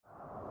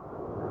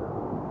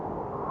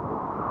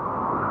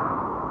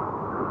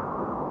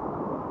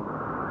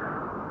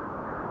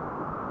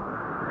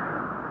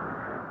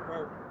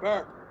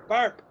Burp.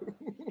 Burp.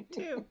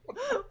 2,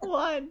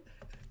 1. And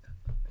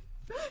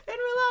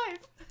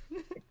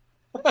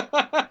we're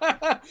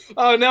live.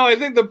 Oh no, I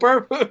think the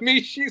burp of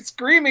me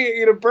screaming at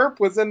you to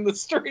burp was in the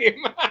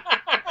stream.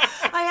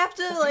 I have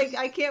to,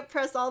 I can't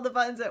press all the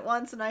buttons at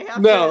once, and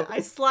I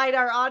slide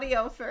our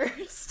audio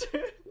first.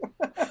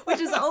 Which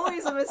is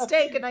always a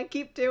mistake, and I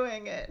keep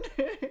doing it.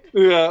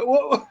 Yeah,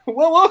 well,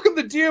 welcome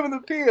to DM and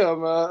the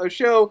PM, a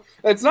show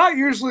that's not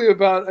usually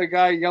about a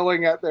guy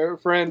yelling at their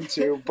friend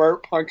to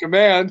burp on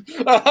command,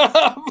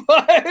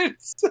 but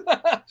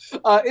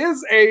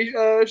is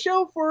a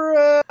show for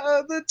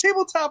the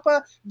tabletop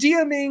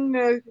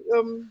DMing,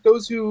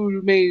 those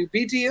who may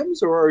be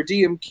DMs or are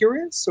DM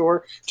curious,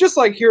 or just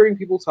like hearing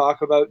people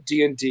talk about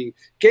D&D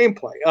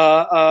gameplay.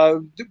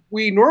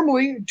 We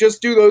normally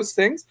just do those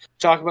things,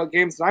 talk about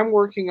games that I'm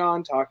working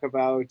on, talk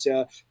about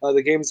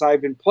the games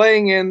I've been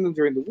playing in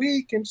during the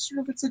week, and sort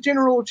of it's a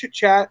general chit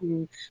chat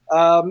and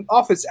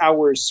office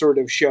hours sort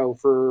of show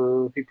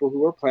for people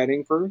who are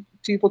planning for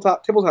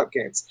tabletop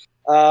games.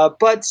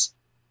 But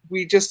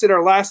we just did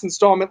our last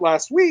installment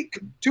last week,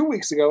 2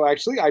 weeks ago,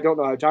 actually. I don't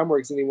know how time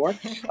works anymore.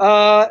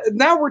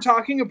 Now we're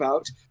talking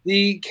about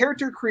the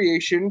character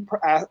creation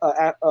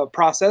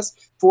process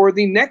for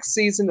the next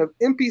season of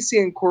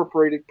NPC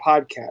Incorporated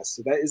podcast.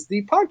 So that is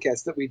the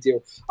podcast that we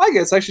do. I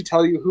guess I should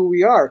tell you who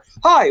we are.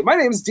 Hi, my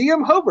name is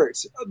DM Hobart,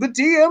 the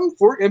DM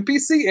for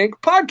NPC Inc.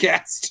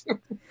 podcast.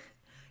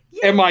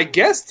 Yay. And my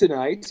guest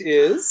tonight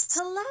is...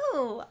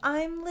 Hello,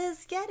 I'm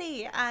Liz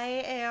Getty.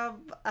 I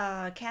am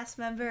a cast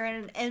member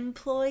and an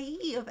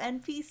employee of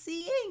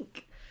NPC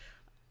Inc.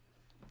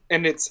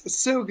 And it's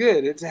so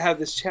good to have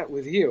this chat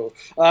with you.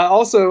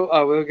 Also,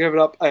 we'll give it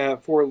up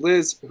for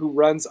Liz, who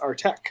runs our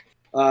tech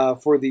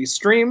for the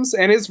streams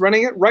and is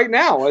running it right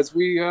now as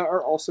we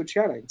are also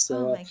chatting.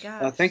 So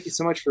thank you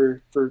so much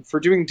for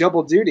doing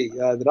double duty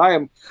that I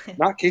am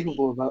not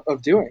capable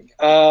of doing.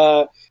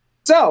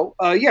 So,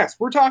 yes,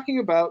 we're talking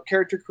about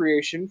character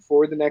creation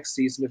for the next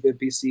season of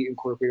NPC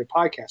Incorporated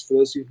podcast. For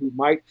those of you who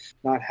might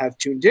not have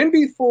tuned in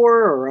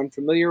before or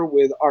unfamiliar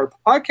with our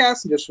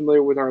podcast and just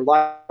familiar with our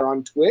live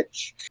on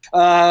Twitch,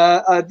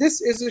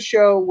 this is a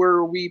show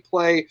where we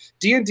play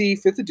D&D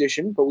 5th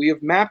edition, but we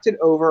have mapped it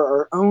over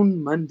our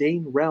own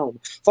mundane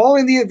realm,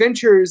 following the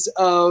adventures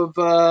of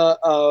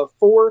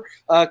 4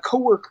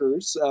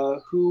 coworkers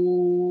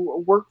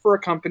who work for a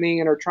company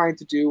and are trying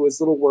to do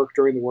as little work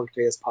during the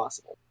workday as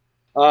possible.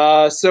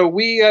 So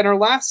we, in our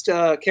last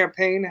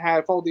campaign,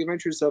 had followed the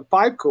adventures of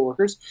 5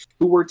 coworkers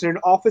who worked in an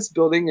office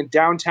building in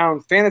downtown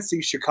fantasy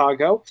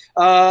Chicago.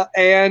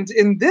 And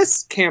in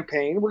this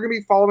campaign, we're going to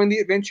be following the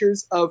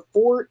adventures of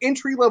 4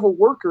 entry-level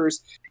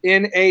workers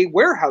in a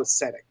warehouse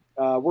setting,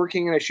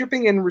 working in a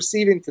shipping and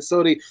receiving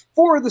facility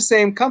for the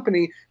same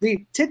company,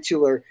 the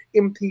titular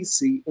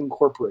NPC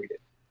Incorporated.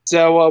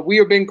 So we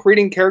have been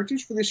creating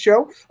characters for this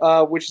show,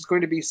 which is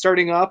going to be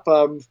starting up...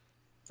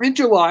 in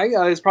July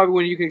is probably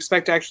when you can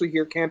expect to actually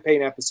hear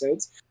campaign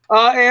episodes.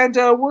 I've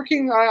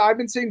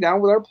been sitting down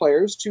with our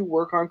players to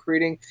work on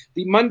creating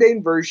the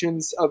mundane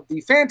versions of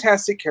the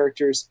fantastic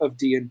characters of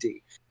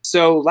D&D.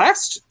 So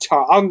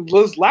on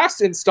Liz's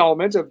last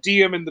installment of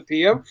DM and the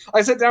PM,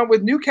 I sat down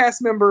with new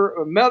cast member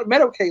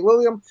Meadow K.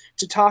 Lilliam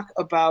to talk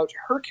about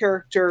her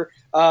character,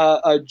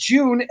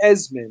 June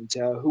Esmond,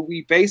 who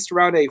we based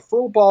around a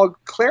full-bog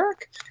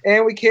cleric,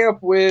 and we came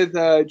up with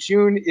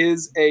June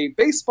is a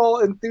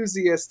baseball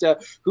enthusiast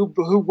who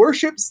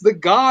worships the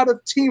god of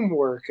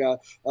teamwork,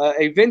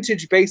 a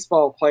vintage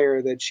baseball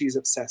player that she's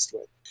obsessed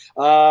with.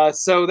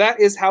 So that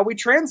is how we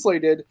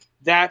translated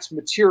that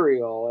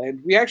material,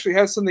 and we actually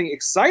have something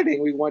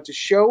exciting we want to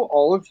show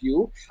all of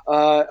you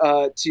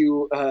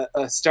to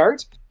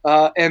start,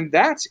 and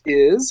that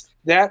is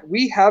that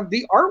we have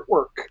the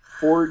artwork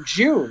for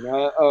June,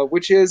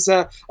 which is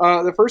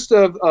the first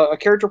of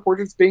character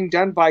portraits being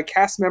done by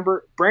cast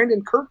member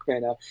Brandon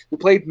Kirkman, who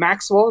played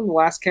Maxwell in the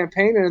last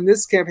campaign, and in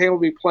this campaign we'll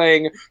be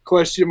playing ...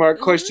 He's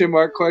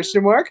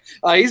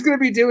going to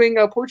be doing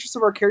portraits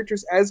of our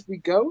characters as we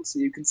go, so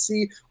you can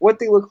see what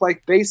they look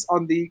like based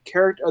on the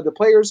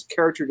players'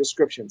 character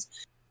descriptions.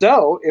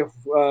 So, if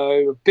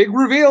big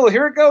reveal,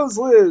 here it goes,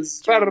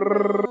 Liz.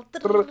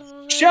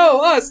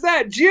 Show us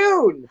that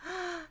June.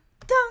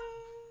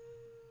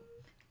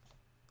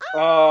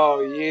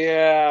 Oh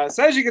yeah!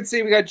 So as you can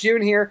see, we got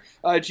June here.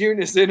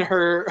 June is in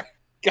her.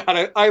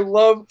 God, I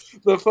love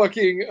the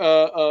fucking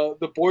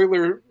the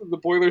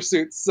boiler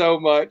suit so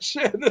much.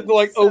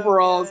 Like so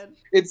overalls, good.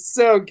 It's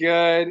so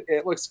good.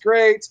 It looks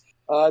great.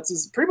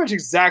 It's pretty much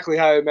exactly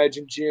how I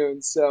imagined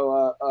June.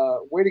 So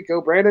way to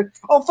go, Brandon.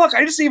 Oh fuck!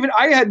 I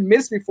had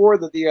missed before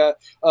that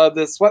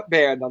the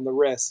sweatband on the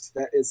wrist.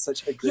 That is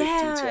such a great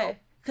detail. Yeah,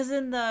 because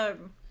in the.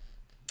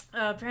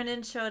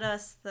 Brendan showed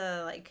us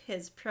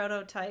his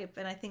prototype,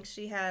 and I think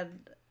she had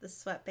the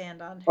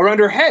sweatband on her. Around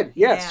her head.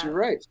 Yes, yeah. You're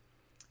right.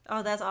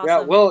 Oh, that's awesome. Yeah,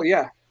 well,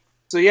 yeah.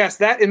 So yes,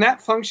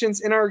 that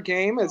functions in our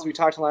game as we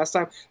talked last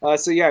time.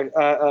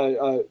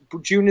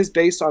 June is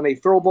based on a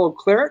Firbolg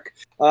cleric,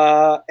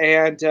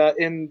 and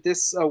in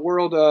this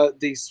world,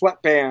 the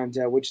sweatband,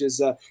 which is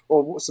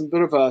some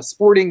bit of a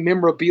sporting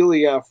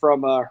memorabilia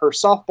from her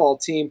softball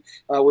team,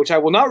 which I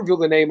will not reveal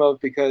the name of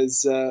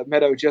because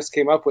Meadow just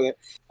came up with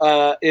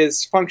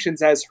it,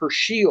 functions as her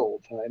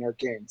shield in our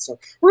game. So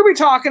we're gonna be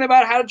talking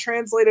about how to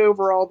translate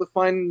over all the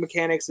fun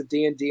mechanics of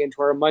D&D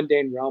into our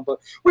mundane realm, but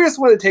we just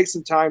wanted to take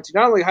some time to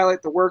not only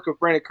highlight the work of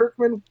Brandon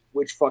Kirkman,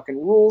 which fucking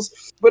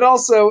rules, but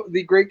also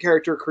the great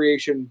character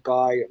creation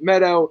by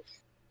Meadow.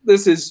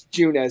 This is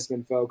June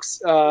Esmond,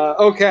 folks.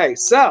 Okay,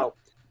 so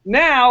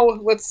now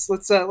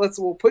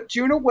we'll put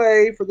June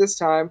away for this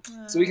time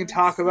so we can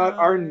talk about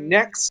our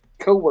next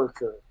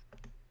coworker.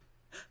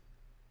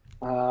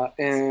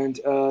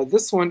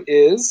 This one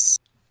is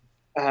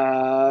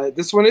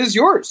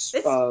yours,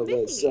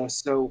 Liz.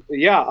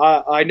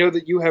 I know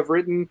that you have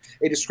written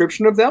a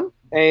description of them,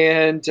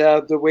 and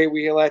the way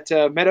we let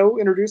Meadow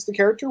introduce the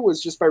character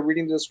was just by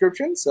reading the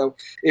description. So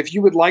if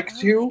you would like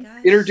to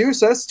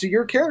introduce us to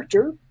your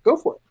character, go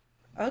for it.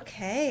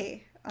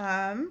 Okay.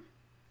 I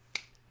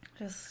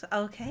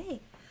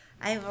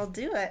will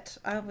do it.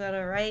 I'm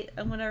gonna read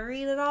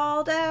it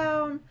all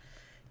down.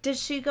 Did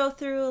she go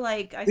through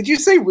Did you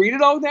say read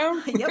it all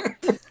down?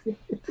 Yep.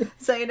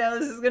 So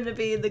this is gonna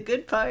be the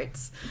good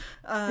parts.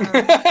 I'm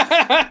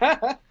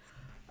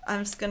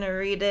just gonna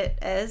read it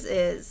as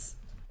is.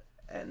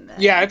 And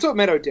then... Yeah, that's what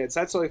Meadow did, so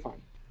that's totally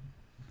fine.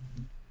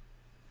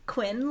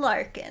 Quinn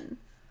Larkin,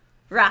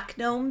 Rock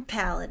Gnome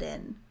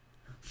Paladin.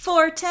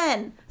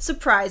 4'10",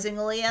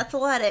 surprisingly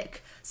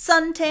athletic,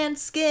 suntanned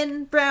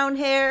skin, brown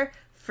hair,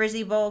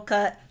 frizzy bowl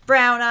cut,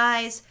 brown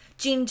eyes,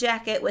 jean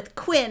jacket with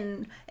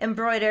Quinn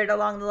embroidered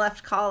along the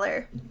left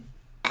collar.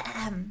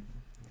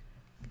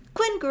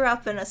 Quinn grew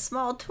up in a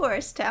small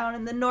tourist town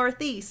in the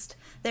Northeast.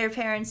 Their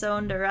parents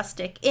owned a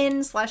rustic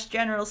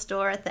inn/general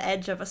store at the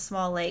edge of a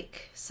small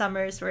lake.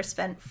 Summers were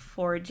spent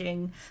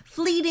forging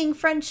fleeting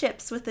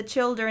friendships with the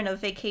children of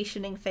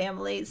vacationing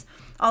families,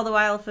 all the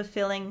while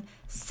fulfilling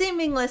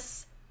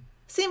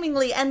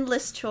seemingly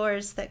endless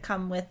chores that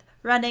come with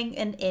running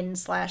an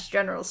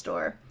inn/general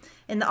store.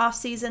 In the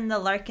off-season, the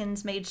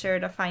Larkins made sure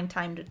to find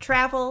time to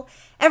travel.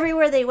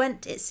 Everywhere they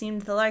went, it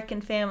seemed the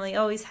Larkin family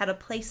always had a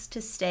place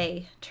to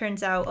stay.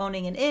 Turns out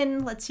owning an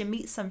inn lets you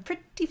meet some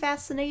pretty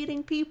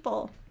fascinating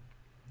people.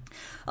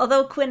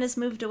 Although Quinn has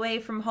moved away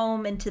from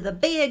home into the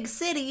big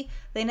city,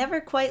 they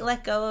never quite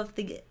let go of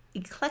the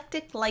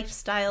eclectic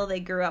lifestyle they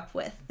grew up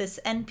with. This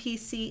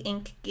NPC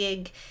Inc.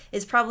 gig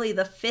is probably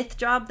the 5th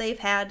job they've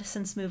had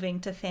since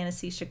moving to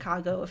Fantasy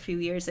Chicago a few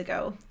years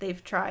ago.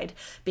 They've tried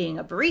being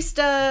a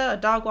barista, a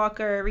dog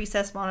walker,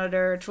 recess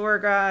monitor, tour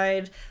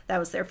guide. That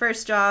was their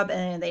first job,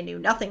 and they knew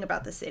nothing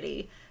about the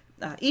city.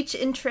 Each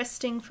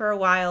interesting for a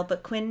while,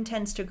 but Quinn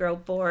tends to grow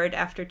bored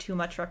after too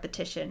much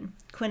repetition.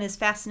 Quinn is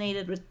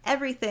fascinated with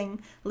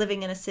everything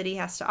living in a city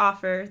has to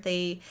offer.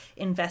 They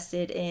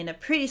invested in a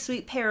pretty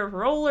sweet pair of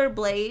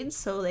rollerblades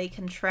so they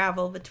can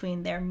travel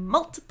between their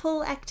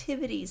multiple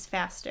activities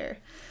faster.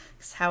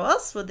 Because how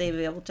else would they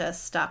be able to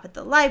stop at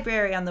the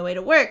library on the way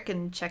to work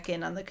and check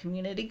in on the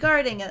community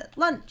garden at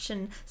lunch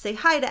and say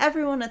hi to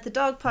everyone at the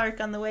dog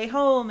park on the way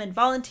home and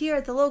volunteer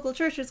at the local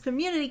church's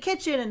community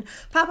kitchen and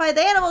pop by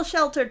the animal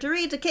shelter to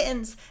read to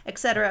kittens,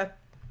 etc.,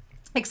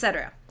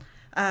 etc.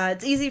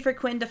 It's easy for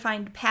Quinn to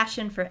find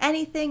passion for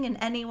anything and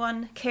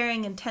anyone.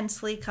 Caring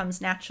intensely comes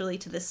naturally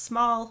to this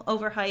small,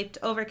 overhyped,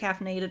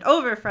 overcaffeinated,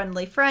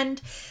 over-friendly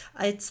friend.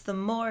 It's the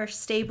more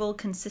stable,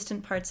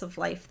 consistent parts of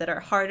life that are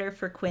harder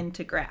for Quinn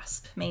to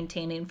grasp.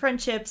 Maintaining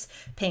friendships,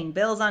 paying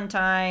bills on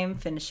time,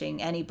 finishing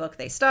any book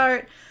they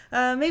start.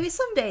 Maybe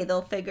someday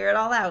they'll figure it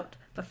all out.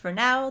 But for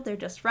now, they're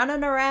just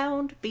running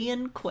around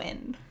being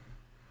Quinn.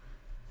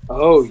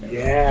 Oh, so,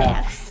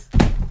 yeah. Yes.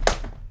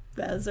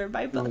 Those are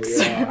my books.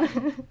 Oh, yeah.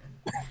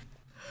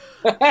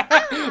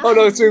 Oh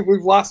no, so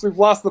we've lost the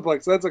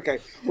book, so that's okay.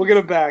 We'll get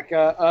them back.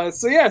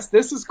 So yes,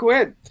 this is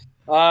Quinn.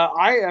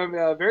 I am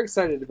very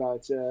excited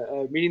about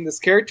meeting this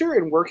character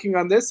and working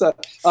on this.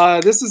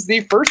 This is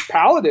the first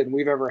paladin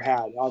we've ever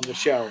had on the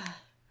show.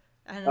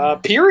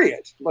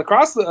 Period.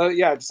 Across the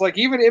just like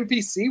even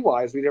NPC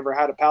wise, we never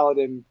had a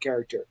paladin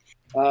character.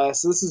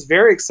 So this is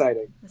very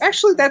exciting.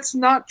 Actually, that's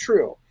not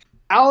true.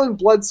 Alan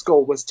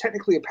Bloodskull was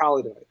technically a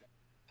paladin,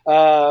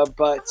 I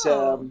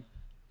think.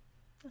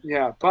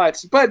 Yeah, but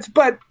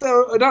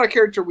not a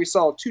character we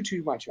saw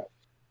too much of.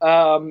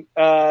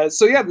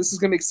 So yeah, this is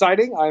going to be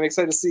exciting. I'm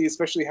excited to see,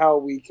 especially how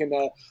we can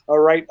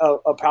write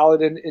a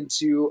paladin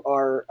into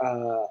our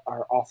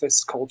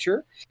office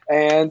culture.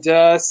 And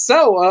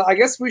so I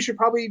guess we should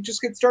probably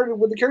just get started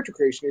with the character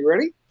creation. Are you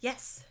ready?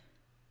 Yes.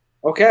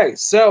 Okay,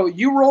 so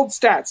you rolled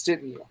stats,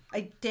 didn't you?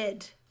 I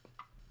did.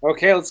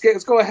 Okay, let's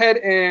go ahead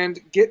and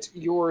get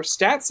your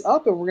stats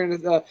up, and we're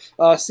going to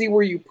see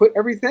where you put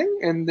everything,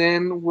 and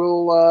then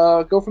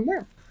we'll go from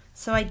there.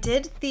 So I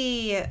did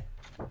the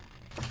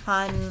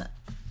fun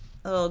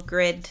little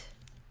grid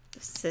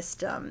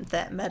system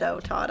that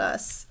Meadow taught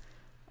us,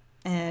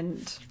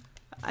 and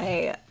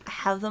I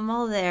have them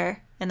all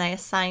there. and I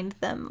assigned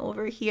them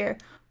over here.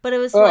 But it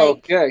was Oh, like,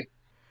 okay.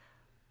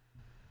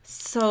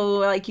 so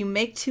like you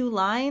make 2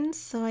 lines.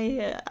 So I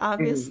Mhm.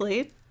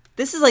 obviously,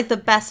 this is like the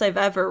best I've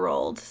ever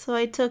rolled. So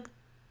I took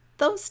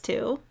those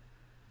two.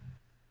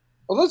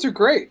 Well, those are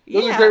great.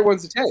 Those are great Yeah.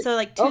 ones to take. So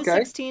like two Okay.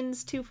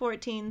 16s, 2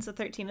 14s, a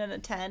 13, and a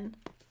 10.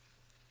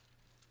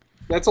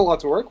 That's a lot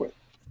to work with.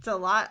 It's a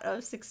lot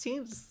of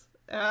 16s.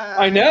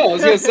 I know. I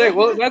was gonna say,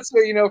 well, that's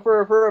what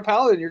for a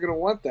paladin, you're gonna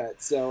want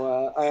that.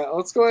 So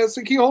let's go ahead.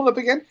 So can you hold up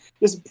again,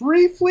 just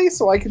briefly,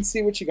 so I can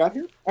see what you got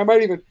here? I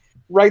might even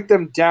write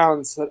them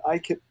down so that I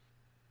can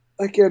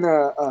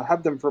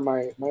have them for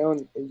my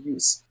own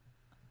use.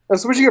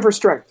 So what you get for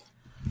strength?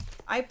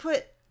 I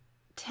put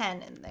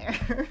 10 in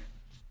there.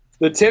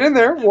 The 10 in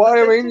there. I Well, put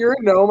I the mean, 10. you're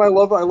a gnome. I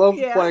love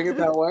Yeah. playing it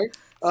that way.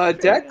 Super.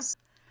 Dex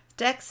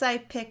Dex, I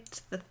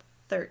picked the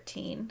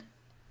 13.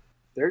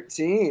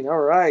 13. All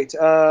right.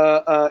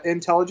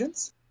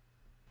 Intelligence.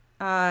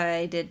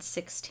 I did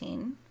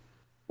 16.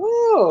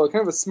 Oh,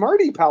 kind of a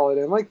smarty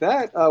paladin like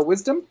that.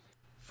 Wisdom.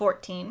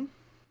 14.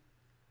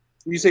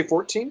 You say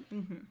 14,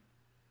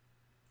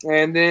 Mm-hmm.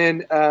 and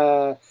then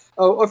I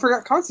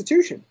forgot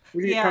Constitution.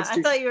 We did Yeah, I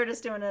Constitution. thought you were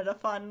just doing it a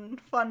fun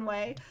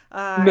way.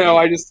 No,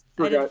 I just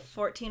I did forgot.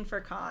 14 for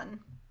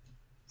con.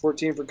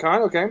 14 for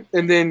con. Okay,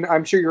 and then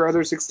I'm sure your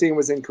other 16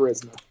 was in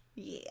charisma.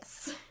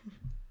 Yes.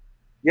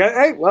 Yeah.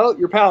 Hey, well,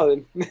 you're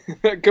paladin.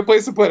 Good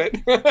place to put it.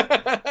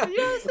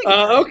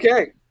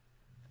 Okay.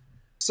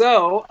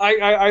 So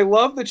I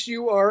love that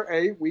you are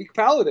a weak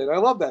paladin. I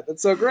love that.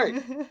 That's so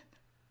great.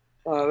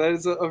 That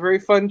is a very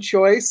fun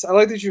choice. I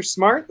like that you're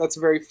smart. That's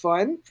very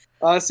fun.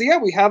 So yeah,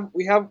 we have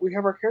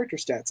our character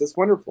stats. That's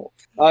wonderful.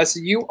 So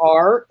you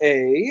are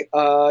a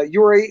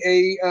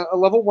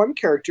level 1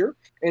 character,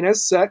 and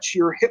as such,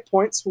 your hit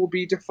points will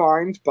be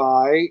defined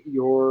by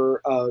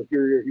your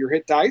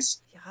hit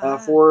dice. Yeah.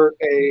 For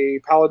a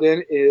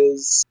paladin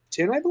is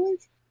 10, I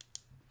believe.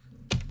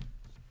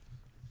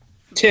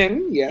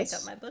 10, yes. Pick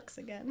up my books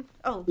again.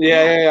 Oh,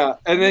 Yeah.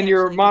 And then me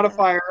your actually do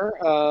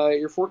modifier,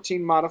 your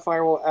 14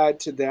 modifier will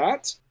add to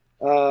that.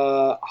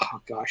 Oh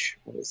gosh,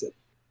 what is it?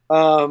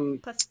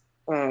 Plus,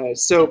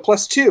 So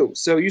plus 2.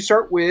 So you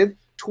start with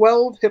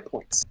 12 hit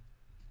points.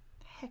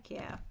 heck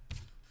yeah.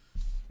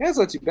 Yeah, it's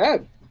not too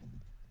bad.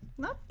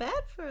 Not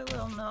bad for a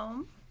little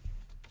gnome.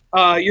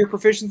 Your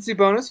proficiency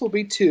bonus will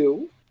be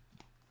 2.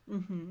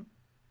 Mm-hmm.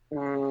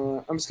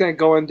 I'm just going to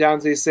go on down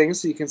to these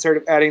things so you can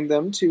start adding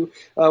them to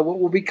what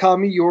will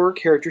become your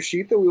character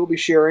sheet that we will be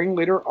sharing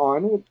later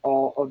on with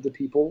all of the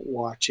people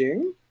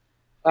watching.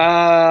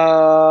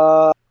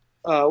 Well,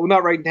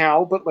 not right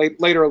now, but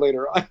later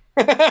on.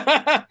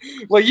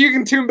 Like you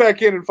can tune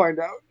back in and find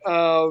out.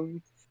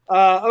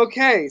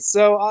 Okay,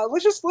 so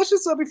let's just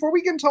before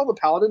we get into all the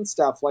paladin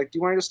stuff, like, do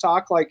you want to just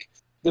talk like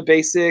the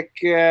basic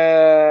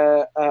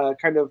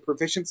kind of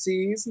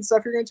proficiencies and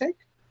stuff you're going to take?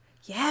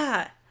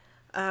 Yeah.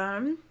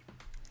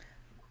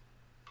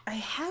 I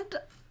had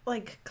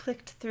like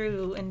clicked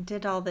through and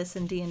did all this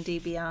in D&D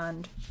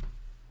Beyond.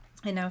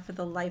 And now for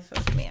the life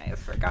of me, I have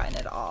forgotten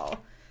it all.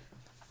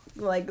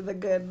 Like the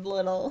good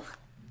little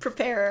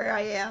preparer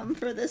I am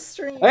for this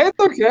stream. Hey, it's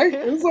okay.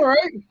 It's all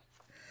right.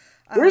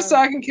 We're just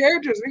talking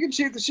characters. We can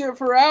shoot the shit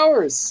for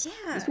hours.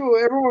 Yeah.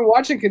 Everyone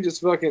watching can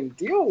just fucking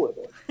deal with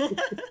it.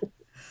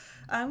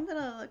 I'm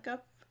gonna look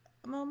up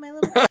all my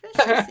little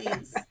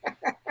proficiencies.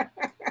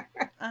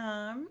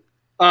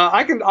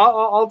 I can.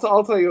 I'll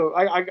tell you.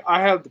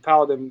 I have the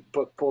paladin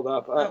book pulled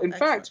up. In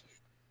fact,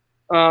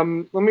 let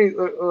me.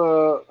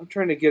 I'm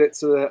trying to get it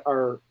so that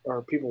our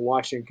people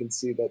watching can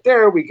see that.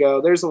 There we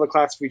go. There's all the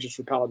class features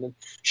for paladin.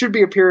 Should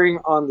be appearing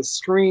on the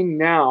screen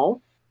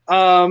now.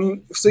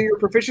 So your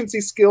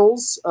proficiency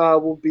skills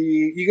will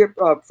be. You get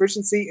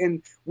proficiency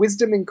in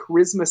wisdom and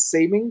charisma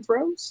saving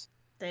throws.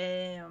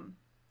 Damn,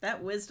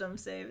 that wisdom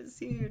save is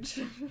huge.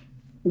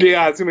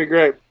 Yeah, it's gonna be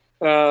great.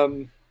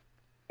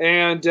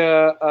 And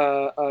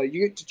you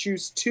get to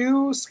choose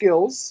 2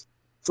 skills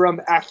from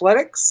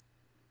athletics,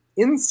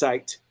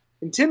 insight,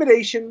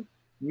 intimidation,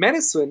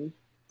 medicine,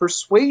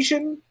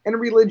 persuasion, and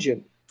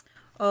religion.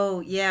 Oh,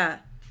 yeah.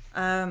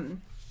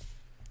 I'm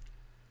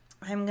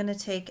going to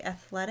take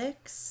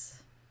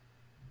athletics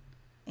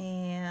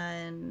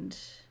and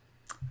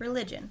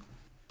religion.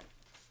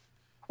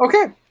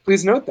 Okay,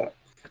 please note that.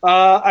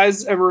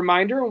 As a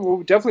reminder, and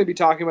we'll definitely be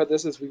talking about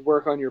this as we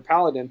work on your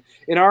paladin.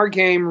 In our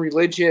game,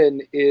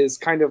 religion is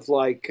kind of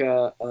like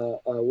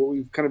what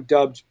we've kind of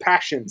dubbed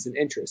passions and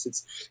interests.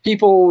 It's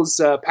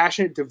people's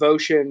passionate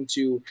devotion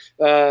to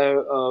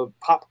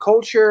pop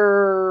culture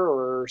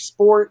or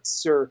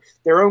sports or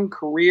their own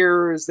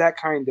careers. That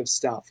kind of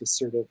stuff is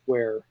sort of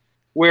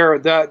where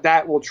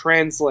that will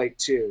translate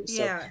to.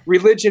 So Yeah.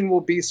 religion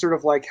will be sort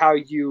of like how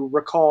you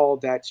recall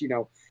that,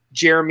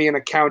 Jeremy in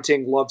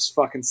accounting loves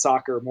fucking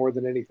soccer more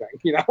than anything,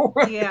 Yeah,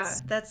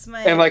 that's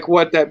my... And like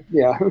what that,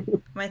 yeah.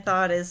 My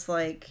thought is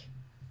like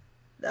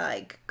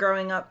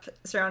growing up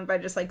surrounded by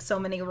just like so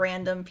many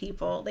random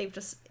people, they've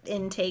just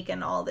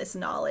intaken all this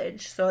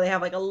knowledge. So they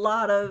have like a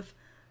lot of...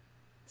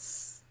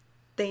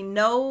 They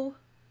know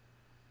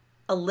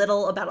a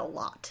little about a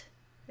lot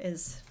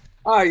is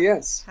Ah,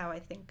 yes. how I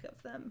think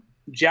of them.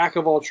 Jack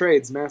of all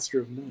trades,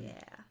 master of none.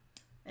 Yeah.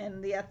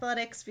 And the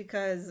athletics,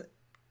 because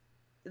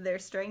their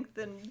strength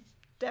and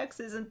dex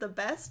isn't the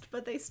best,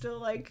 but they still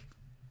like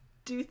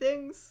do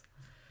things.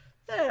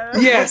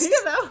 Yes.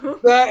 You know.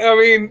 I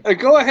mean,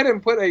 go ahead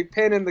and put a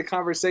pin in the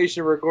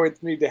conversation we're going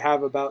to need to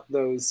have about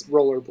those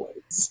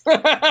rollerblades.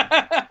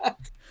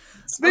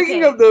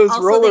 Speaking of those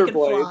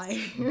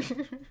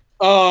rollerblades.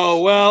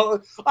 Oh,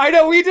 well, I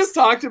know we just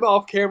talked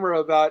off camera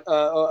about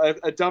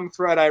a dumb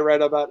thread I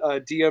read about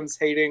DMs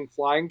hating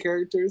flying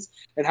characters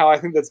and how I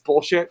think that's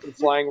bullshit and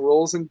flying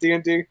rules in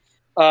D&D.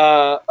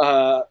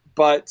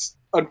 But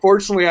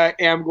unfortunately, I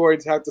am going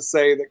to have to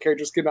say that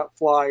characters cannot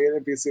fly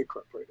in NPC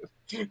Incorporated.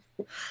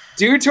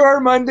 Due to our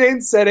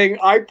mundane setting,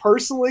 I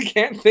personally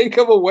can't think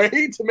of a way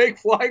to make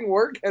flying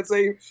work as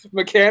a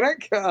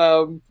mechanic.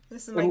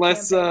 This is my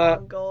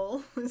campaign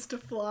goal, is to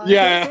fly.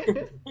 Yeah.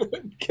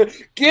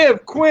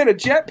 Give Quinn a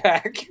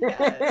jetpack.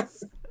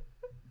 Yes.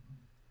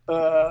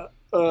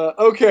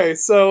 Okay,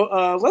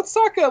 so let's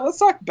talk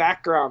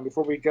background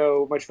before we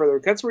go much further.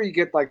 That's where you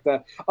get like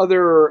the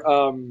other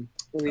other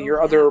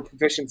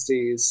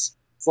proficiencies.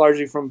 It's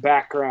largely from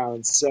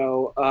background.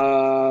 So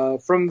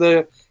from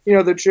the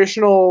the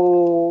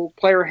traditional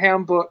player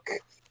handbook,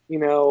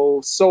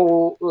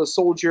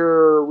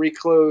 soldier,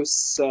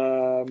 recluse,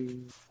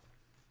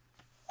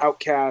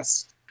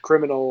 outcast,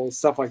 criminal,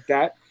 stuff like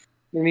that.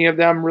 Any of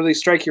them really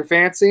strike your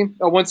fancy?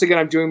 Oh, once again,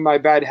 I'm doing my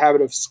bad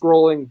habit of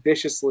scrolling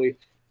viciously.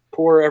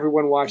 Poor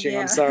everyone watching. Yeah.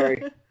 I'm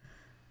sorry.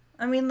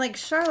 I mean, like,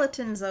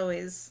 charlatan's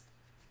always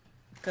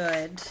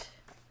good.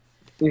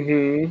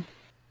 Mm-hmm.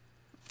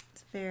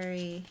 It's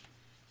very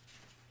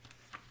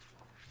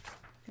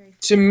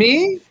to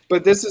me,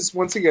 but this is,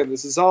 once again,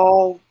 this is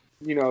all,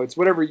 it's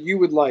whatever you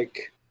would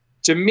like.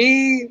 To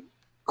me,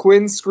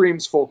 Quinn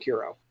screams folk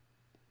hero.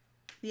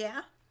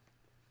 Yeah.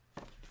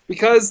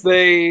 Because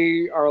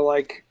they are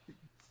like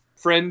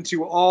friend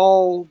to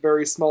all,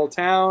 very small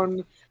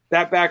town.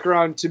 That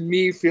background to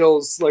me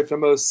feels like the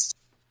most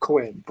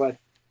Quinn. But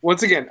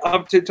once again,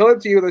 totally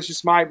up to you. That's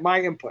just my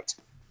input.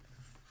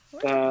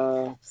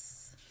 A,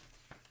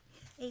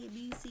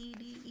 B, C,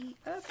 D, E,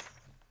 F.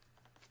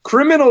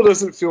 Criminal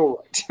doesn't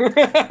feel right.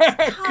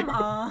 Come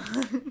on.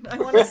 I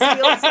want to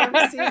steal some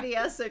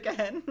CVS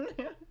again.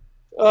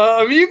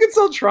 I mean, you can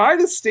still try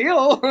to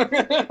steal.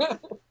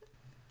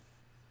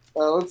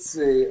 Let's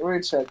see. Let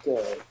me check.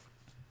 I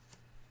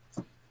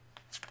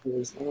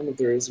don't know if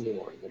there is any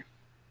more in there.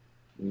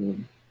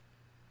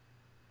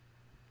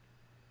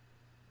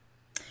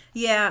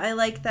 Yeah, I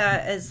like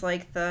that as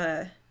like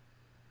the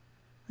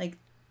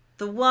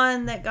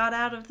one that got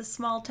out of the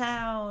small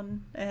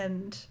town,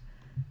 and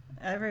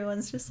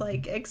everyone's just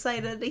like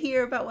excited to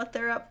hear about what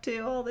they're up to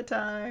all the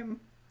time.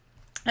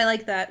 I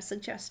like that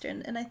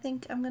suggestion, and I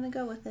think I'm gonna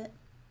go with it.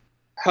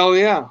 Hell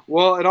yeah!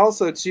 Well, and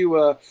also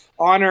to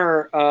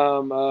honor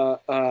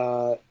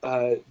the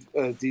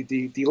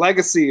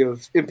legacy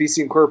of NPC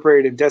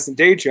Incorporated and Destined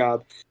Day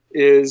Job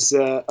is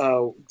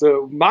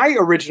my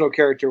original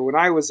character when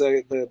I was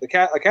a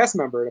cast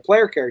member and a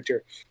player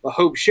character, the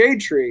Hope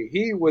Shade Tree.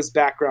 He was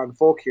background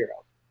folk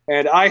hero,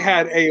 and I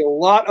had a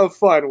lot of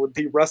fun with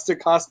the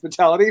rustic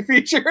hospitality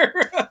feature.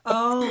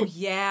 Oh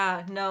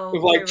yeah, no,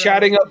 with like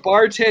chatting up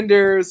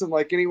bartenders and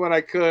like anyone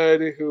I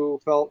could who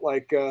felt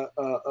like a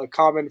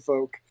common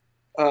folk.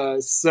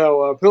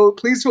 So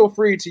please feel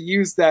free to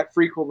use that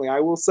frequently. I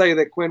will say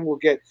that Quinn will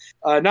get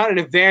not an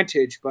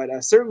advantage, but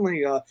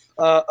certainly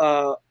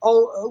lower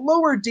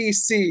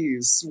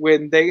DCs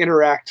when they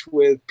interact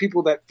with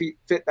people that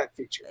fit that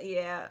feature.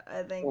 Yeah,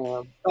 I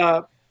think.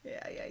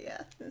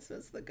 Yeah. This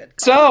was the good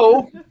call.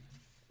 So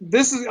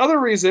this is the other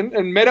reason,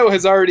 and Meadow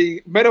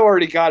already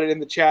got it in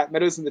the chat.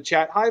 Meadow's in the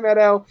chat. Hi,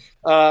 Meadow,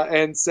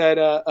 and said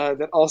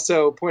that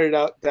also pointed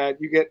out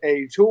that you get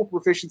a tool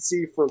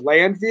proficiency for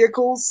land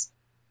vehicles.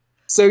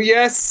 So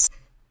yes,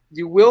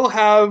 you will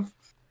have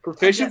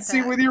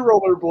proficiency with your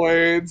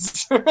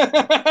rollerblades.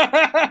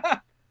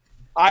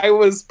 I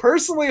was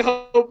personally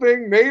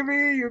hoping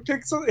maybe you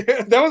pick something.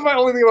 That was my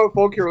only thing about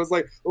folk hero. Was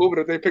like, oh, but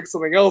if they pick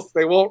something else,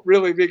 they won't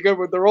really be good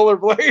with the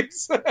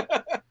rollerblades.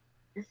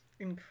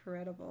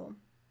 Incredible.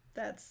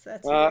 That's.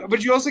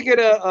 But you also get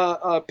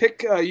a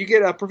pick. You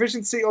get a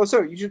proficiency. Oh,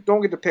 sorry, you just don't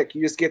get to pick.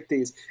 You just get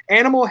these: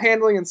 animal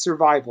handling and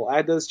survival.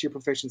 Add those to your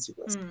proficiency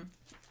list.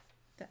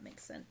 That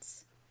makes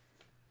sense.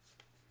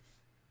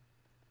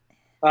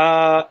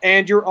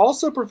 And you're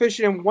also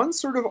proficient in one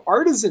sort of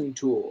artisan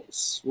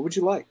tools. What would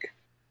you like?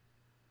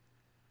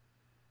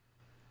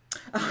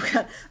 Oh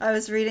God, I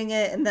was reading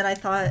it and then I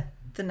thought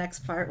the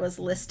next part was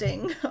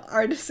listing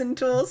artisan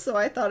tools, so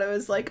I thought it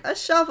was like a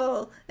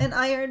shovel, an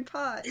iron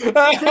pot.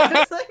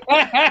 I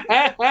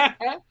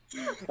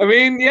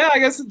mean, yeah, I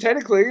guess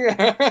technically.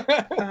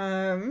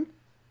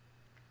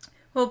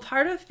 Well,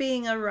 part of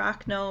being a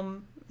rock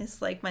gnome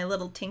is like my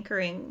little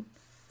tinkering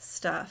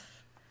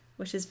stuff,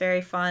 which is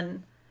very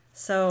fun.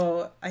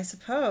 So I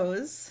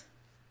suppose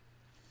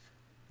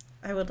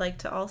I would like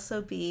to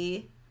also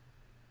be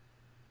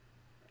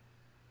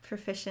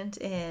proficient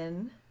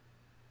in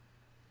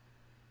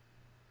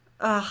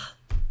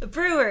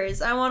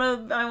Brewers. I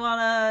want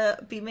to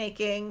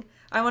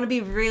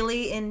be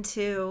really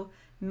into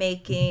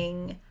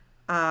making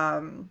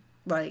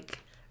like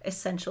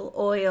essential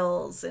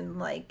oils and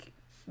like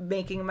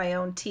making my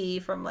own tea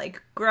from like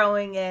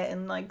growing it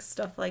and like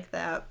stuff like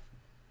that.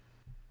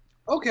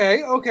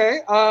 Okay,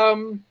 okay.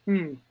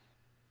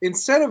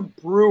 Instead of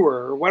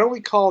brewer, why don't we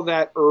call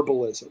that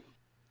herbalism?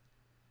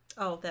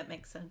 Oh, that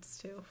makes sense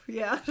too.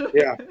 Yeah.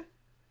 Yeah.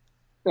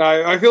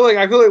 I feel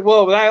like.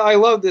 Well, but I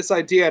love this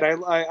idea,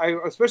 and I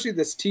especially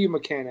this tea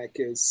mechanic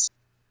is.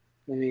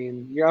 I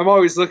mean, yeah, I'm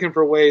always looking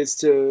for ways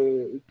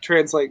to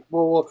translate.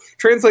 Well,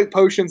 translate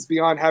potions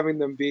beyond having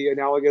them be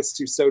analogous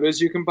to sodas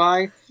you can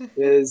buy.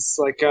 Is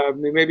like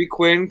maybe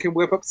Quinn can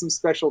whip up some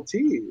special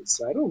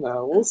teas. I don't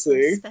know. We'll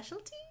see.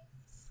 Specialties?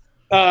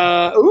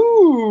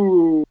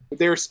 Ooh,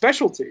 their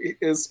specialty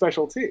is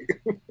specialty.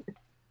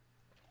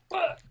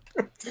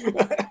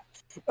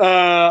 Okay,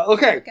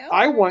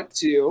 I want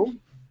to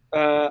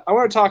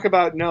talk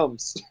about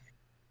gnomes.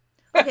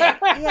 Okay,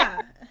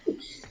 yeah.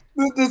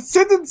 The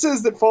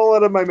sentences that fall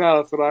out of my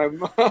mouth when I'm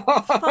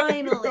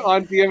Finally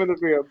on DM of the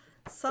VM.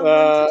 Someone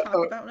to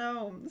talk about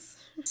gnomes.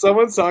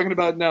 Someone's talking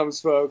about gnomes,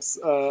 folks.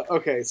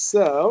 Okay,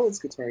 so let's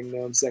get to our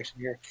gnome section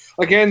here.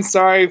 Again,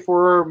 sorry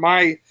for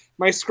my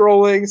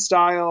scrolling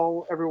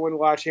style. Everyone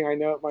watching, I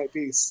know it might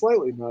be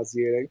slightly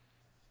nauseating.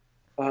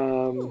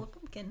 Ooh, a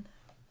pumpkin.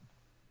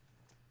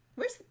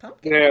 Where's the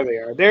pumpkin? There they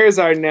are. There's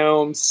our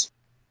gnomes.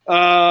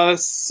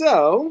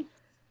 So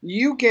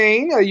you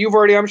gain. You've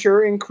already, I'm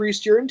sure,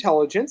 increased your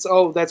intelligence.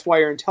 Oh, that's why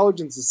your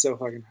intelligence is so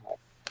fucking high.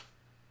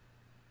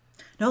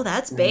 No,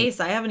 that's base.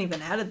 I haven't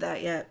even added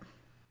that yet.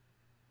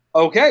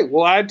 Okay,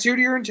 we'll add 2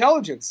 to your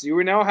intelligence. You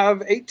will now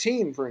have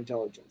 18 for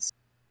intelligence.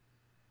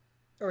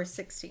 Or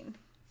 16.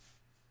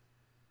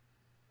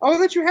 Oh, I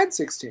thought you had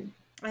 16.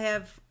 I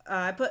have,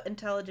 I put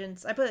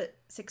intelligence, I put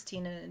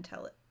 16 in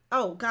intelligence.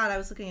 Oh, God, I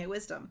was looking at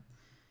wisdom.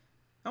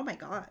 Oh, my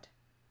God.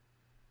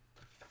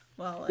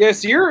 Well,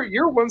 yes,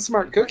 you're one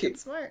smart cookie.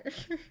 Smart.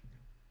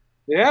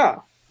 Yeah.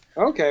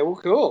 Okay, well,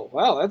 cool.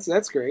 Wow,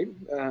 that's great.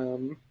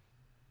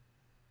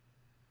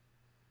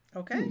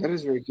 Okay. That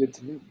is very good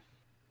to me.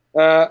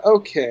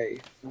 Okay.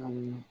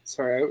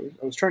 Sorry, I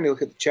was trying to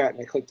look at the chat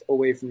and I clicked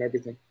away from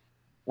everything.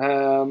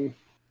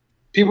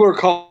 People are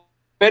calling.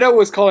 Meadow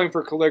was calling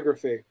for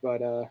calligraphy,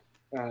 but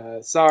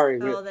sorry,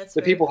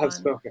 the people have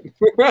spoken.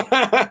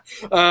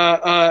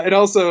 And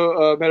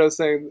also, Meadow's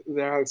saying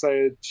how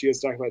excited she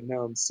is talking about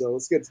gnomes. So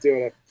let's get to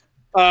doing it.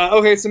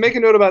 Okay, so make a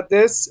note about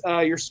this.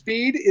 Your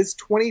speed is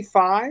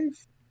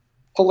 25.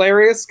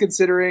 Hilarious,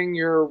 considering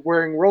you're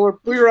wearing We're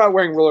not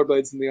wearing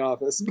rollerblades in the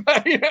office,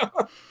 but you know.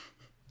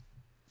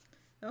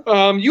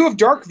 Okay. You have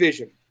dark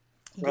vision,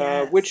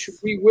 yes. Which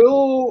we're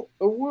going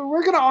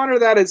to honor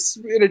that as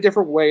in a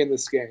different way in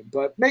this game,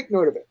 but make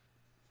note of it.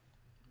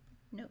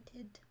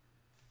 Noted.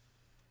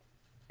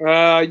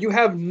 You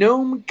have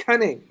gnome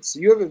cunning,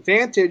 so you have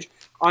advantage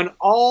on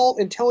all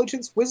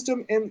intelligence,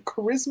 wisdom, and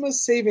charisma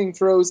saving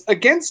throws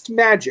against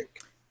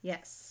magic.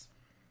 Yes.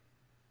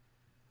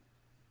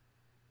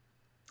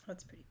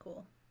 That's pretty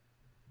cool.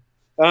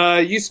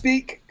 You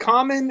speak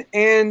Common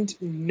and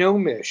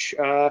Gnomish.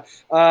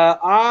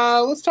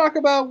 Let's talk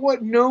about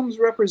what gnomes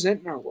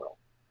represent in our world.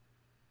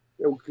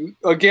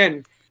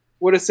 Again,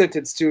 what a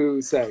sentence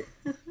to say.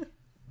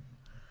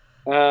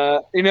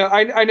 You know,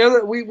 I know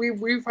that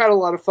we've had a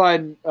lot of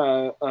fun,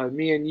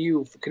 me and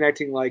you,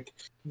 connecting like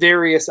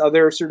various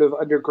other sort of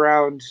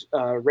underground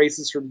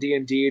races from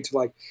D&D to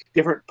like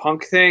different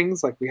punk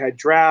things. Like we had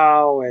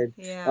Drow and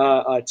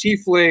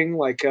Tiefling,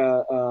 like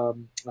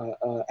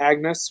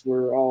Agnes.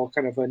 Were all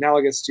kind of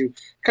analogous to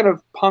kind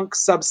of punk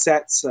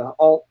subsets,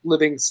 alt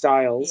living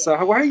styles. Yeah. So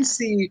how do you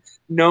see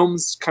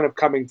gnomes kind of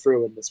coming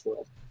through in this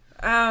world?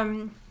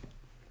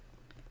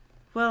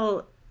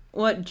 Well,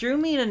 what drew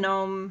me to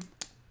gnome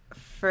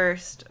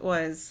first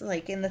was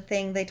like in the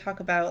thing they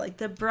talk about like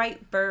the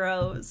bright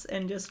burrows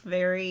and just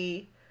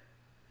very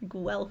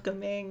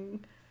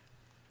welcoming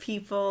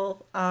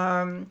people.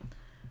 So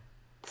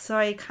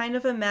I kind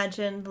of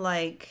imagined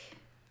like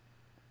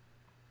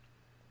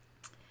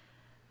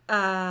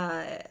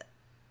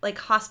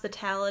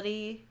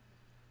hospitality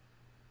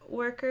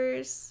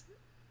workers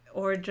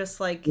or just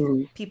like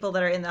people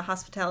that are in the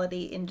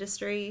hospitality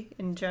industry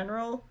in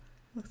general.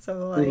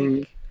 So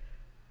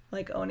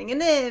like owning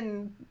an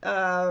inn.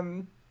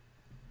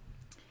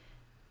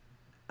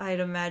 I'd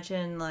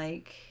imagine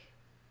like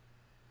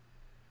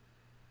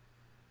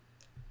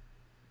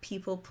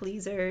people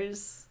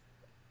pleasers.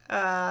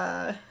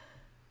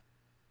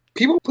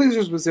 People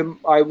pleasers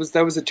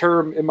that was a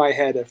term in my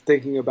head of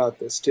thinking about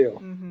this too.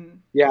 Mm-hmm.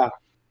 Yeah.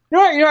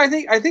 You know, I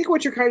think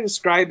what you're kind of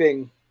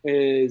describing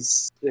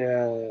is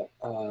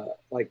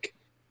like,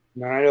 you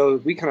know, I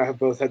know we kind of have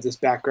both had this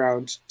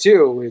background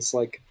too. Is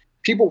like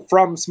people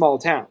from small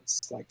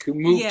towns, like who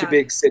moved to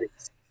big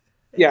cities.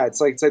 Yeah,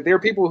 it's like there are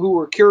people who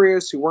were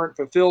curious, who weren't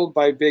fulfilled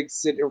by big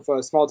city or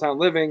small town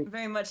living.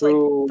 Very much like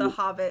the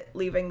Hobbit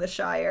leaving the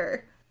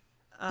Shire.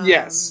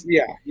 Yes,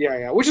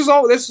 yeah. Which is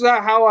all. This is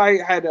how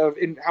I had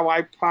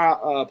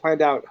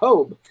planned out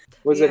Hope.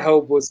 Was that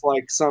Hope was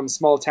like some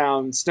small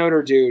town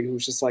stoner dude who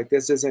was just like,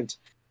 this isn't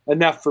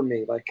enough for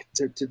me. Like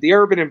to the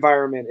urban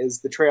environment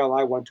is the trail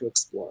I want to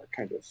explore,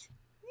 kind of.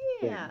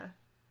 Yeah,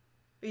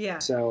 thing. yeah.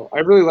 So I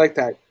really like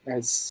that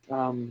as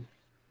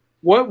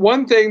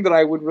one thing that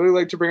I would really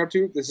like to bring up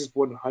to. This is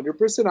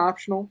 100%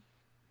 optional.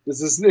 This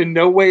is in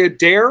no way a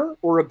dare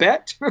or a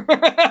bet.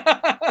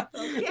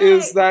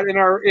 Is that in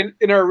our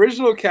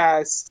original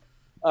cast,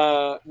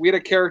 we had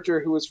a character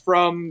who was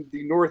from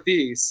the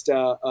Northeast.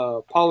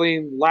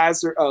 Pauline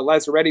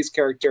Lazaretti's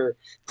character,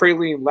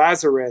 Praline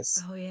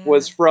Lazarus,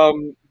 was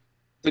from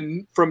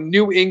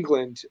New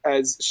England,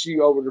 as she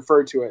would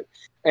refer to it.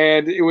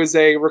 And it was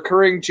a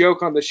recurring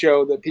joke on the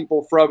show that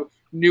people from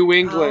New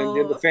England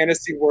in the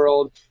fantasy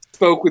world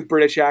spoke with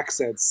British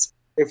accents.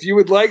 If you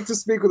would like to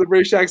speak with a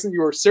British accent,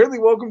 you are certainly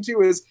welcome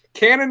to. As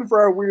canon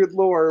for our weird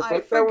lore,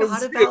 but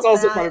it's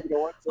also kind of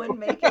want to. When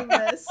making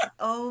this.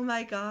 Oh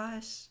my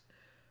gosh!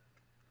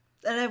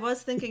 And I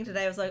was thinking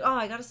today, I was like, oh,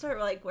 I got to start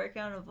like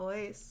working on a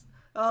voice.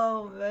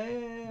 Oh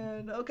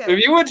man, okay.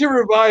 If you want to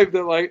revive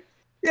the like,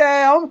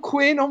 yeah, I'm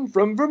Quinn. I'm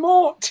from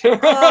Vermont. No.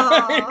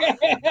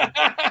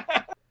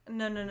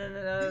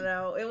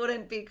 It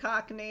wouldn't be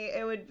Cockney.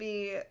 It wouldn't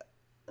be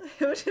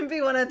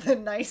one of the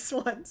nice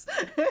ones.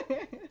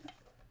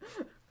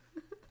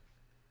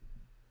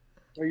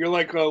 You're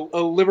like a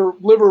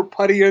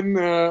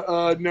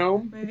Liverpudlian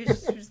gnome. Maybe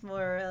just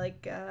more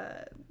like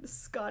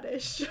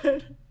Scottish.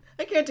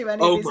 I can't do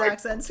any of these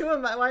accents. Who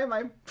am I? Why am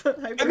I?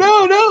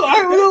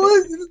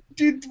 No.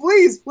 Dude,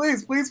 please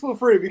feel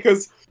free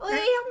because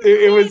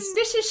it was.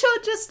 This is so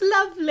just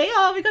lovely.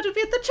 Oh, we got to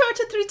be at the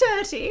church at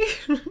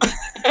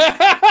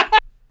 3:30.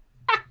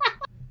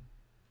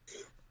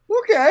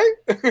 Okay.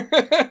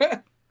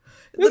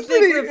 The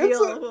big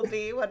reveal will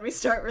be when we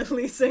start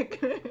releasing.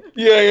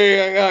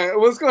 Yeah.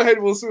 Let's go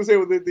ahead. We'll say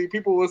with the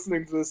people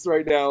listening to this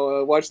right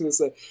now, watching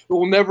this,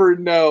 will never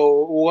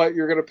know what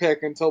you're going to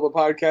pick until the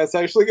podcast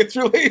actually gets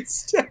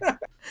released.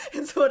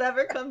 It's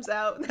whatever comes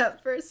out in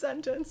that first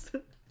sentence.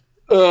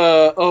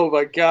 Oh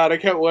my god, I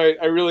can't wait.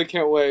 I really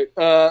can't wait.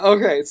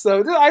 Okay, so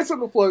I just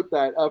want to float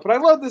that. But I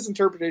love this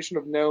interpretation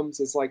of gnomes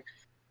as like,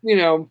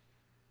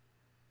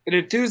 an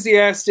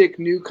enthusiastic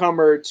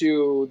newcomer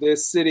to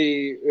this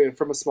city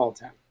from a small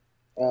town.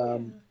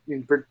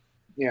 In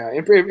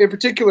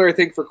particular, I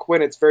think for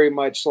Quinn, it's very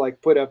much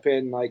like put up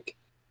in like,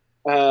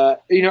 I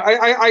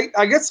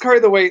guess kind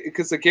of the way,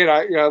 because again,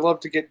 I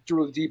love to get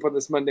really deep on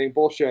this mundane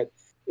bullshit.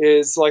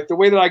 Is like the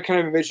way that I kind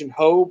of envisioned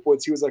Hope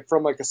was he was like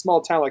from like a small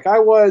town like I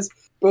was,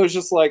 but it was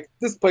just like,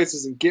 this place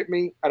doesn't get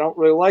me. I don't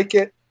really like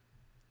it.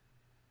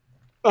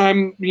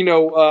 I'm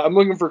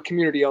looking for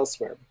community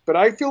elsewhere. But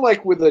I feel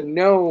like with a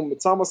gnome,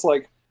 it's almost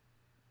like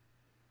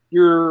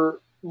it's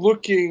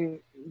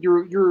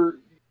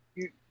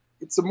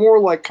a more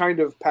like kind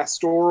of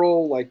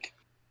pastoral, like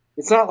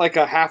it's not like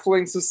a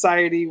halfling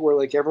society where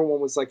like everyone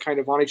was like kind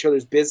of on each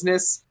other's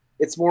business.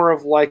 It's more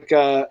of like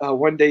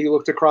one day you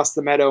looked across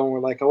the meadow and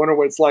were like, I wonder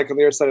what it's like on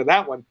the other side of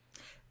that one.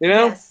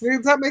 Yes.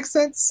 Does that make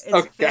sense?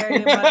 It's very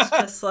much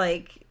just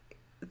like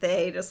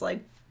they just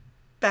like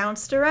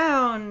bounced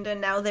around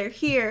and now they're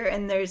here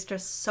and there's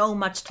just so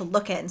much to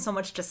look at and so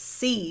much to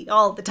see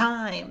all the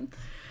time.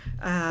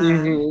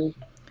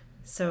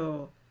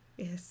 So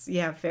it's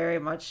very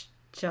much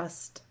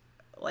just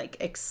like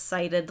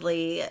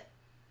excitedly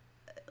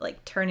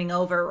like turning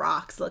over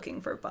rocks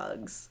looking for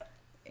bugs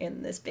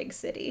in this big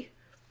city.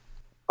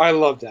 I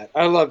love that.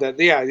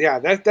 Yeah.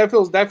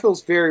 That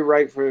feels very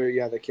right for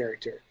the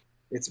character.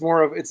 It's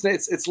more of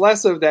it's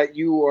less of that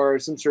you are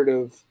some sort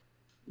of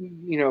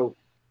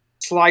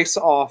slice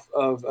off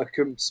of a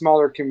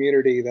smaller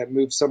community that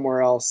moved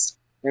somewhere else,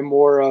 and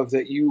more of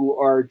that you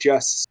are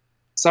just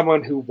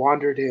someone who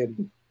wandered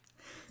in.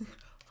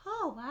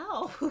 Oh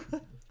wow.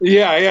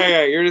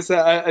 Yeah. You're just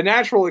a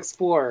natural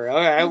explorer.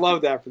 Okay, I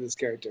love that for this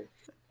character.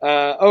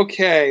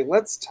 Okay,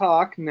 let's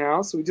talk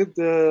now. So we did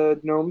the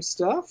gnome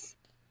stuff.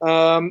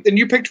 And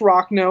you picked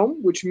Rock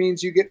Gnome, which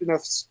means you get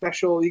enough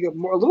special. You get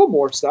a little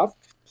more stuff.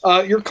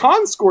 Your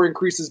con score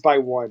increases by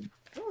 1.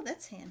 Oh,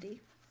 that's handy.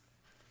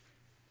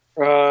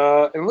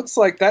 And it looks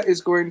like that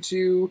is going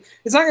to.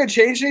 It's not going to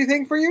change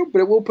anything for you, but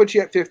it will put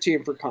you at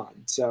 15 for con.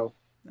 So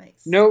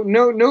nice.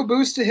 No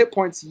boost to hit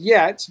points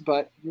yet,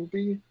 but you'll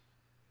be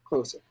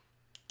closer.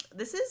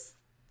 This is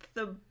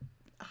the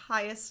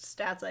highest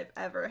stats I've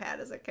ever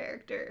had as a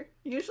character.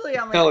 Usually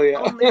I'm only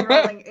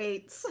rolling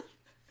 8s.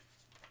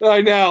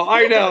 I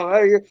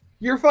know.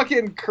 You're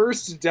fucking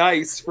cursed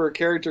dice for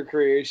character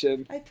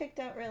creation. I picked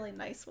out really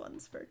nice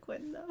ones for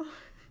Quinn, though.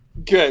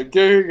 Good.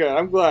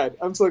 I'm glad.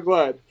 I'm so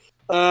glad.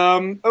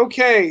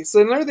 Okay,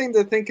 so another thing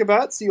to think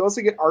about, so you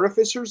also get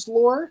Artificer's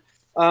Lore.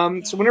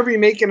 So whenever you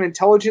make an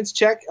intelligence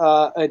check,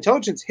 an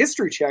intelligence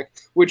history check,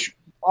 which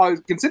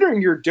considering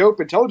your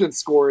dope intelligence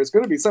score is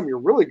going to be something you're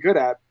really good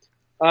at,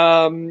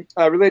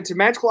 related to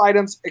magical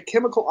items,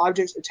 chemical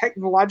objects, or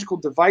technological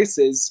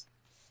devices,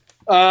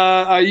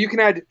 you can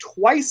add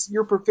twice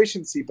your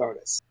proficiency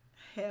bonus.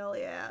 Hell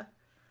yeah.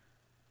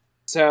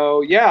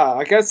 So yeah,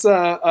 I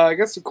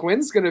guess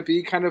Quinn's gonna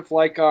be kind of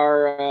like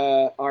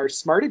our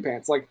smarty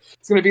pants. Like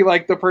it's gonna be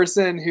like the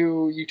person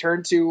who you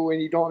turn to when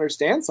you don't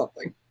understand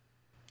something.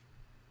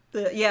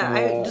 Yeah,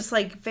 I Uh, just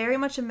like very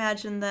much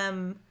imagine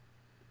them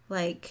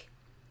like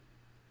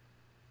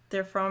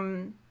they're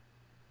from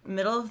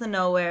middle of the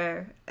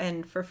nowhere,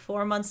 and for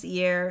 4 months a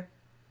year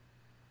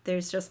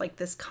there's just like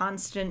this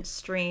constant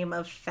stream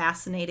of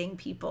fascinating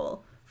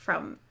people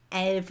from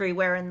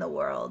everywhere in the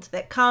world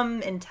that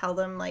come and tell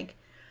them like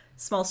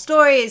small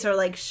stories or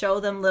like show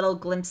them little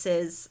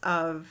glimpses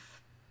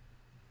of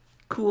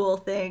cool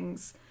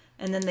things,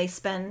 and then they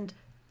spend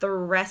the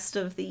rest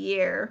of the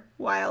year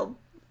while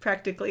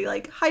practically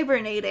like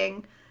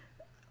hibernating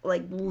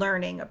like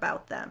learning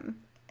about them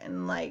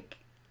and like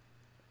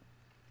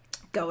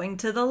going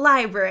to the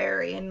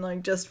library and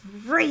like just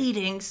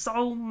reading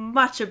so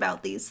much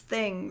about these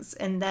things,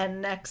 and then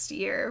next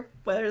year,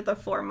 whether the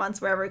 4 months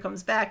wherever it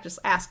comes back, just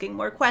asking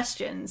more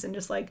questions and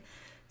just like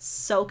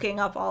soaking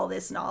up all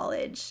this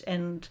knowledge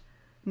and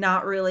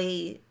not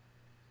really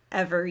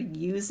ever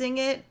using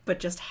it but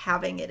just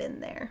having it in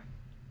there.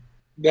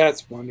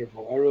 that's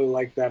wonderful. I really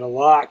like that a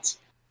lot.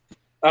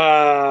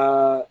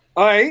 All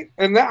right,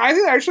 and that, I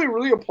think that actually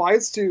really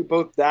applies to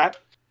both that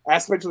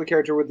aspect of the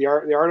character with the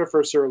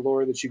artificer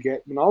lore that you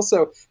get, and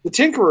also the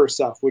tinkerer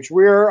stuff, which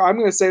I'm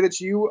going to say that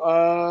you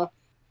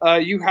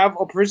have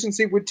a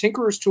proficiency with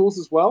tinkerer's tools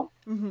as well,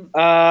 Mm-hmm.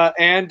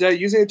 and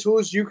using the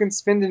tools you can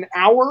spend an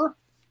hour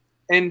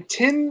and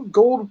 10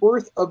 gold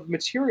worth of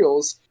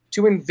materials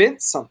to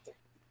invent something.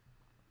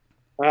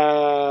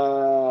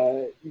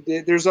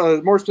 There's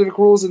more specific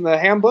rules in the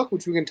handbook,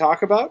 which we can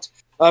talk about.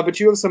 But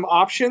you have some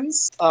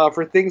options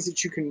for things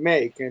that you can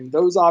make, and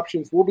those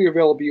options will be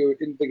available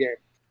in the game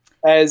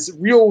as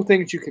real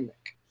things you can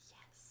make.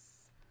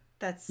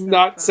 That's so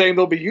Not fun. saying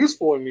they'll be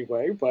useful in any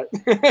way, but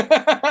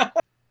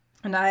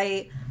And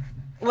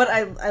what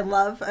I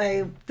love,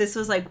 this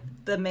was like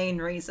the main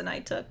reason I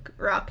took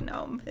Rock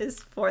Gnome is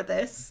for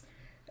this.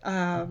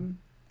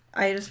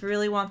 I just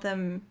really want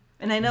them,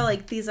 and I know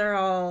like these are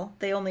all,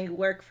 they only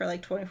work for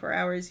like 24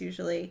 hours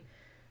usually,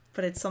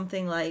 but it's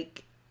something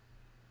like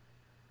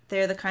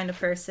they're the kind of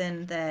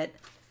person that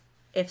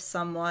if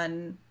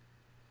someone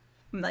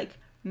like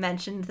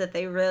mentioned that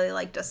they really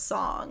liked a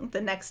song,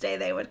 the next day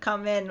they would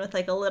come in with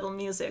like a little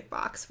music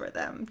box for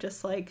them,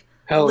 just like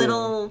hell yeah.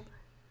 little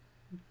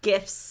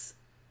gifts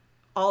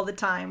all the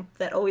time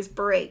that always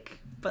break,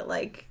 but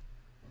like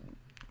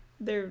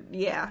they're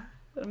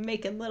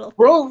making little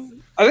Well,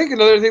 things. I think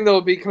another thing that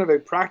will be kind of a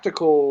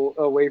practical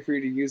way for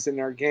you to use in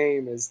our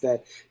game is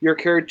that your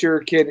character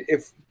can,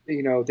 if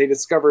they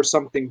discover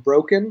something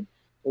broken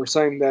or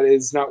something that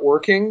is not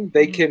working,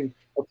 they can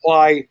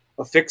apply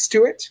a fix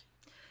to it.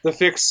 The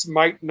fix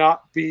might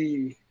not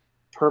be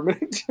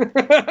permanent.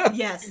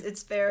 Yes,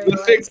 it's very The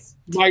like fix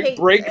might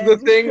break the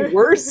thing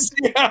worse.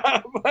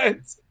 Yeah, but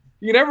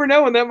you never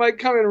know when that might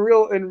come in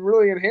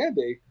really in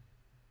handy.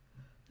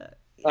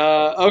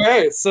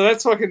 Okay, so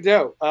that's fucking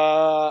dope.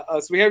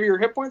 So we have your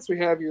hit points, we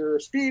have your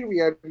speed, we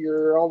have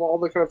your all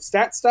the kind of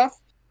stat stuff.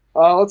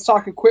 Let's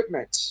talk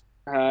equipment,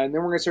 and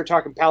then we're gonna start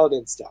talking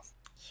paladin stuff.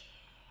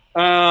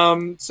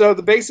 So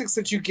the basics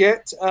that you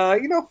get,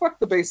 fuck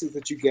the basics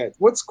that you get.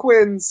 What's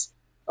Quinn's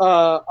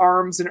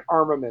arms and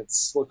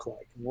armaments look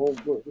like? And we're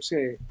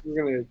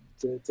gonna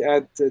to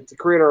add to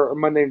create our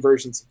mundane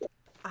versions of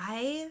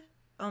that.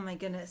 Oh my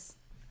goodness.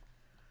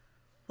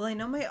 Well, I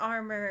know my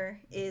armor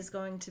is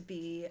going to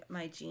be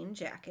my jean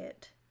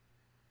jacket.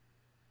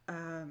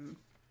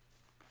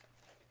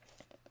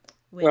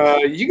 Which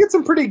You get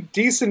some pretty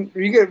decent.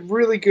 You get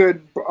really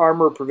good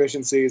armor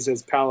proficiencies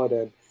as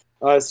paladin.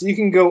 So you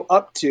can go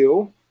up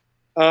to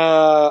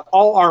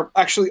all arm.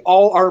 Actually,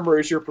 all armor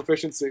is your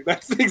proficiency.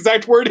 That's the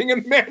exact wording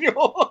in the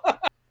manual.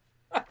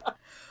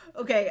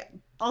 okay.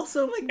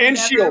 Also, like And never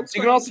shields.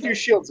 You can played also do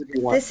shields if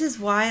you want. This is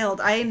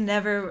wild. I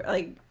never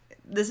like.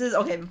 This is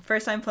okay.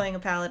 First time playing a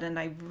paladin.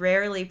 I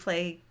rarely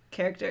play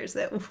characters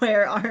that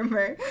wear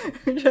armor.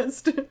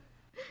 Just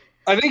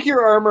I think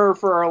your armor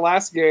for our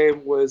last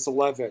game was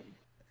 11.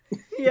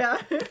 yeah.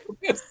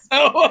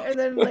 So, And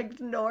then like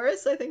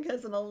Norris, I think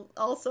has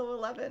also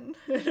 11.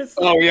 It's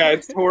oh yeah,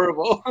 it's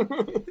horrible.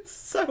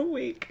 so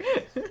weak.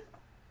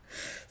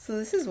 So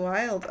this is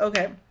wild.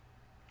 Okay.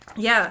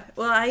 Yeah.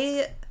 Well,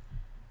 I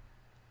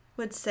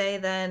would say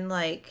then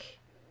like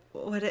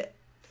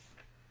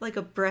like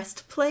a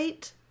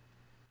breastplate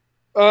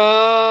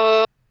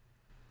uh,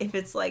 if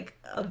it's like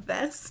a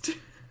vest.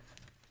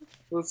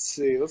 let's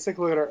see. Let's take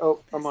a look at our.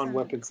 Oh, I'm on Sounds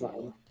weapons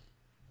cool.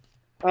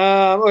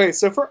 now. Okay,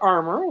 so for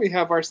armor, we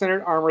have our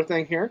standard armor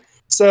thing here.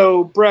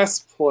 So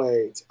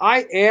breastplate.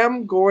 I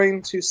am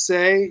going to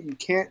say you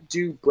can't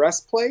do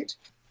breastplate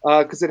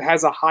because it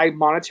has a high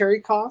monetary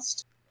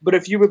cost. But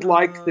if you would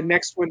like the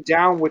next one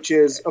down, which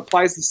is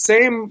applies the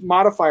same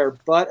modifier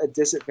but a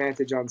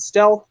disadvantage on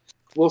stealth,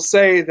 we'll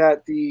say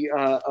that the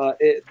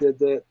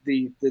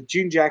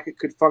jean jacket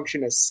could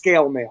function as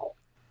scale mail.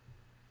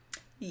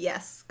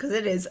 Yes, because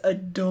it is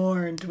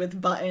adorned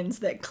with buttons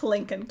that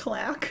clink and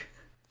clack.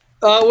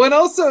 When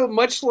also,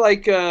 much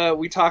like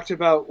we talked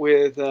about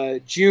with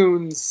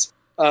June's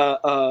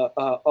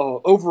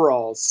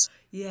overalls,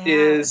 Yeah.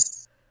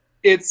 is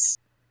it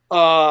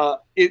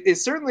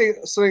is certainly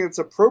something that's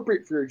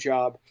appropriate for your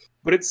job,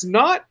 but it's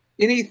not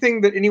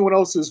anything that anyone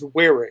else is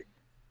wearing.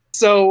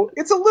 So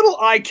it's a little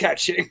eye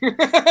catching.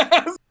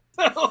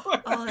 So,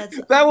 Oh, that's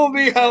that will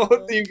be how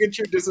understandable. you get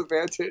your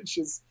disadvantage.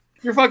 Is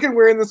you're fucking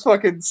wearing this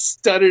fucking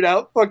studded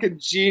out fucking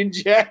jean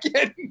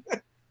jacket.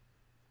 That's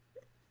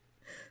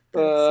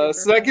super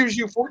So that funny. gives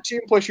you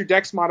 14 plus your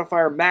dex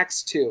modifier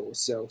max 2.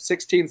 So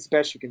 16 is the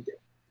best you can do.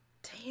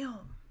 Damn.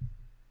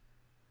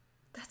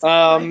 That's a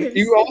lot.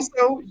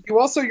 You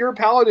also you're a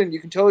paladin. You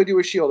can totally do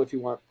a shield if you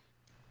want.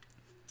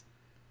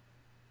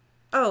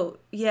 Oh,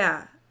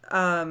 yeah.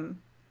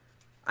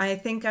 I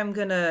think I'm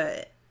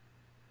gonna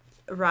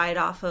ride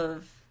off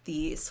of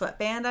the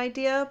sweatband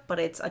idea, but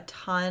it's a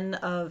ton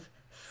of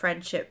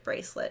friendship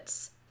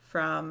bracelets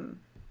from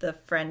the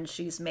friends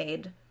she's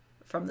made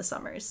from the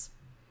summers.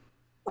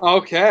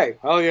 Okay.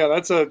 Oh yeah,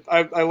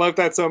 I love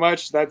that so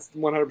much. That's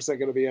 100%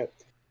 going to be it.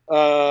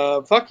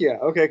 Fuck yeah.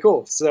 Okay,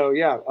 cool. So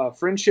yeah,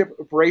 friendship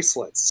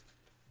bracelets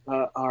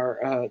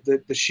are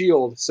the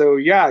shield. So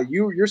yeah,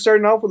 you're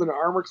starting off with an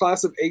armor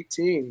class of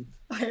 18.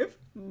 I've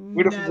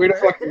Way to never.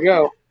 fucking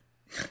go.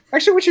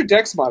 Actually, what's your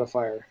dex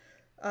modifier?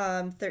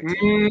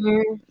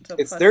 13. So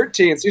It's plus.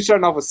 13. So you're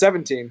starting off with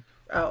 17.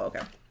 Oh,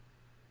 okay.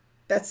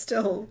 That's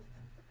still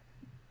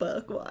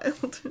bug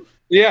wild.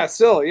 Yeah,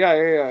 still,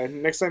 yeah.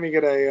 Next time you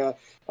get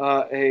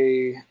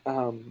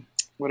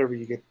whatever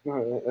you get,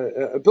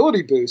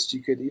 ability boost,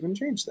 you could even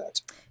change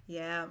that.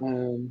 Yeah,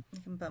 Um, you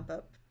can bump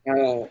up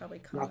probably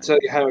I'll common. tell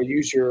you how to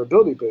use your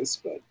ability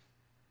boost, but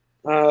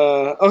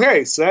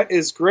okay, so that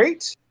is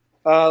great.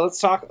 Let's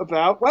talk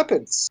about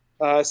weapons.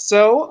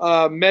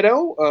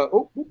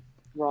 Meadow.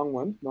 Wrong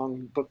one.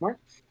 Wrong bookmark.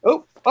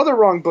 Oh, other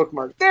wrong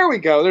bookmark. There we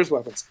go. There's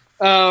weapons.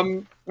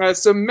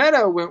 So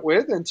Meadow went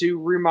with, and to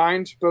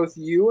remind both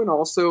you and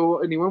also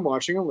anyone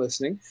watching and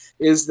listening,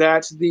 is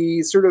that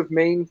the sort of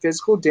main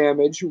physical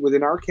damage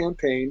within our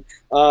campaign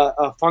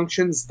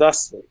functions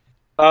thusly.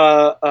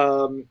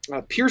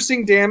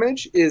 Piercing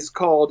damage is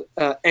called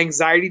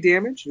anxiety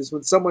damage. It is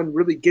when someone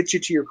really gets you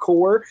to your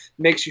core,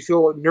 makes you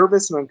feel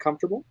nervous and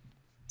uncomfortable.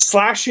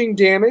 Slashing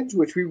damage,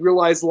 which we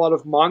realize a lot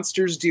of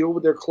monsters deal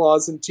with their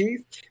claws and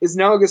teeth, is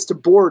analogous to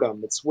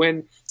boredom. It's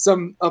when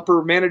some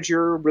upper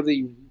manager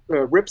really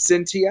rips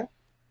into you.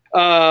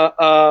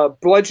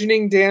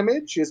 Bludgeoning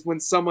damage is when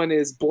someone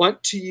is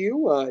blunt to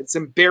you. It's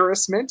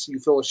embarrassment. You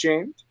feel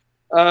ashamed.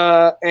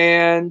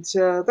 And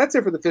that's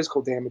it for the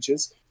physical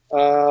damages.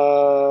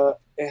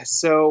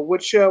 So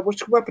which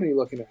weapon are you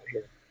looking at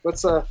here?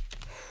 What's I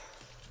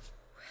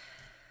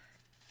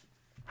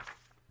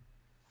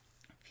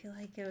feel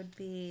like it would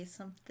be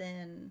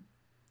something.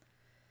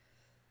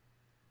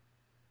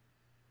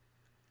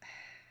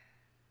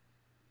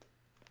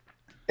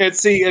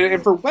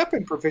 and for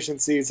weapon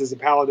proficiencies as a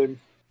paladin,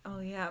 Oh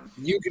yeah,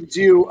 you can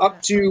do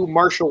up to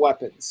martial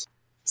weapons.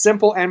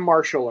 Simple and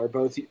martial are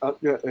both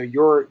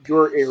your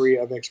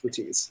area of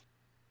expertise.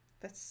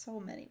 that's so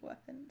many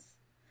weapons.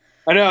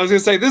 I know. I was going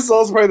to say this is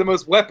also probably the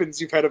most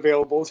weapons you've had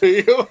available to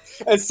you,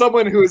 as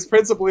someone who has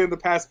principally in the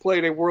past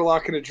played a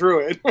warlock and a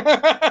druid, and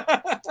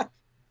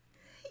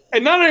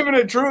not even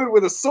a druid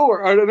with a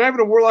sword, or not even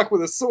a warlock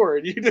with a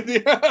sword. You did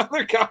the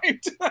other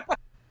kind.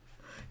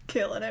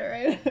 Killing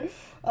it, right?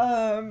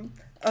 Oh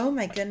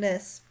my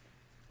goodness.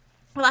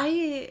 Well,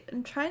 I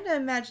am trying to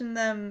imagine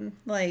them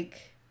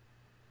like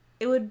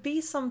it would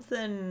be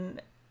something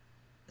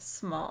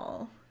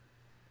small,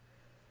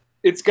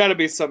 It's got to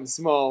be something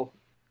small.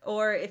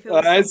 or if it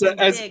was As something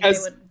big, they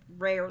as would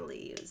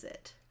rarely use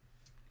it.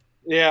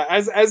 Yeah,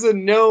 as a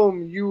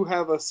gnome, you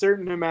have a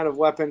certain amount of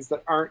weapons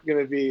that aren't going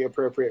to be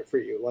appropriate for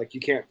you. Like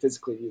you can't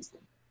physically use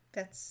them.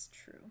 That's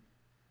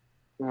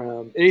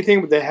true.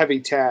 Anything with a heavy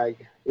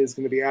tag is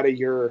going to be out of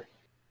your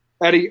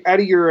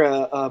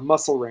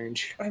muscle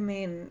range. I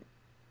mean,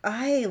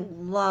 I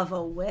love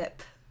a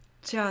whip.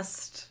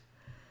 Just,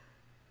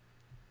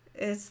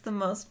 it's the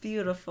most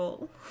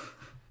beautiful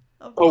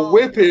of A all.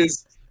 whip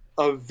is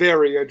a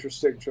very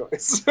interesting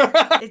choice.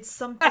 It's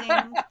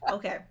something.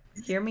 Okay,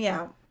 hear me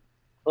out.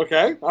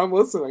 Okay, I'm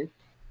listening.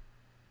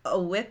 A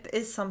whip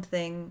is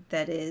something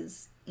that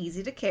is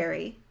easy to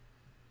carry.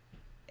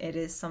 It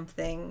is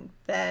something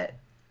that,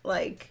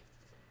 like,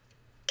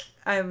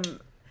 I'm.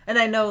 And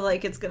I know,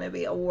 like, it's gonna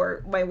be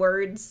my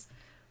words,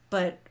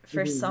 but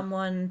for Mhm.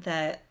 someone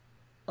that,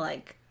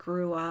 like,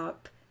 grew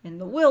up in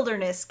the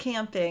wilderness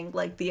camping,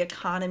 like, the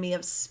economy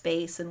of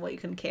space and what you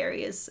can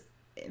carry is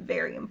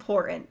very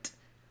important.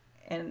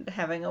 And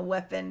having a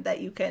weapon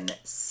that you can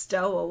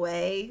stow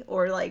away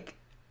or, like,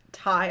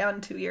 tie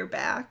onto your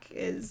back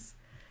is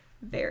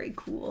very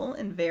cool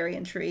and very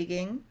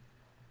intriguing.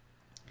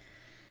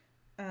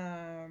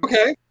 Um,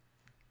 Okay,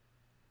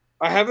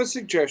 I have a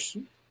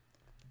suggestion.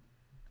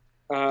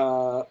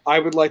 I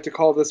would like to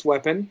call this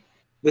weapon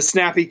the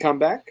Snappy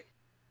Comeback.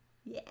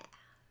 yeah,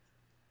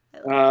 I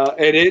like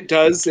And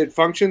it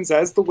functions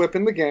as the whip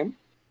in the game.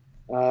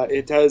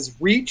 It does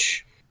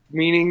reach,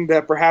 meaning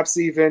that perhaps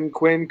even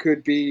Quinn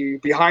could be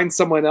behind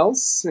someone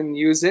else and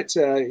use it,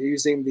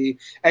 using the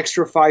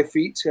extra 5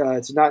 feet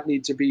to not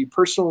need to be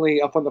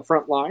personally up on the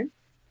front line,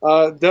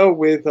 though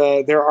with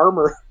their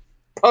armor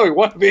probably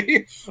want to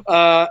be.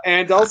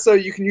 And also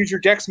you can use your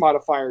dex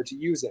modifier to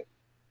use it.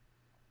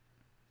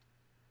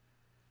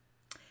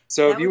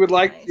 So That if you would would be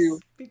like nice, to,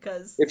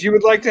 because if you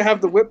would like to have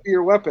the whip be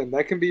your weapon,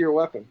 that can be your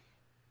weapon.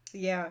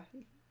 yeah,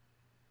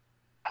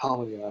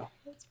 Hell yeah.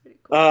 that's pretty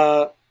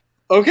cool.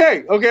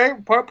 Okay.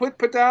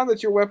 Put down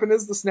that your weapon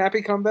is the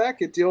snappy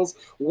comeback. It deals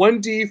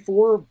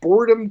 1d4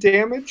 boredom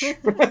damage,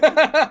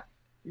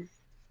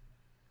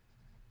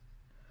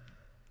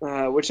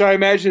 which I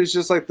imagine is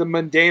just like the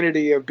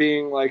mundanity of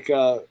being like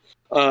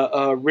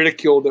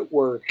ridiculed at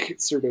work.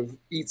 It sort of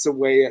eats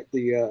away at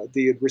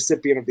the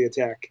recipient of the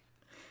attack.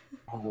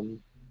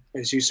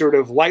 As you sort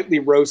of lightly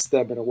roast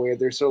them in a way,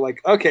 they're sort of like,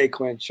 "Okay,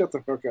 Quinn, shut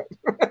the fuck up."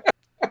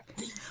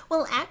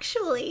 Well,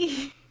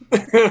 actually,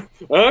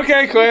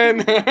 Okay,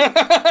 Quinn.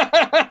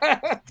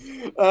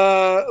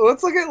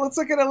 Let's look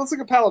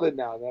at Paladin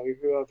now. That we've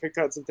picked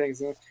out some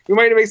things. We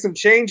might make some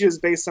changes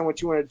based on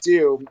what you want to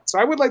do. So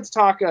I would like to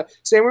talk,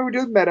 same way we do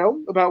with Meadow,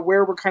 about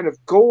where we're kind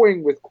of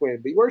going with Quinn.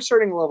 But you are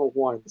starting level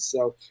 1,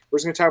 so we're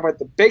just going to talk about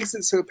the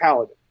basics of the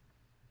Paladin.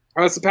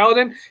 So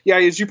Paladin, yeah,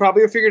 as you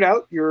probably have figured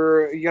out, you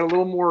got a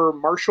little more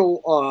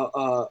martial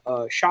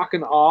shock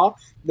and awe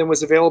than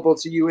was available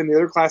to you in the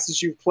other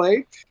classes you've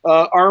played.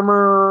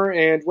 Armor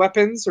and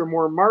weapons are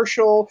more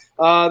martial.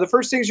 The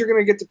first things you're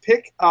going to get to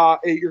pick,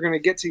 you're going to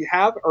get to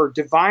have, are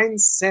Divine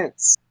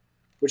Sense,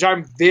 which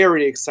I'm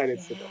very excited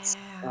for this.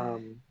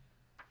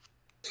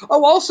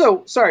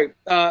 Also, sorry,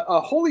 a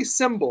holy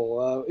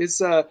symbol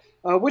is.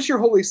 What's your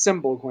holy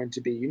symbol going to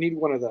be? You need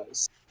one of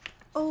those.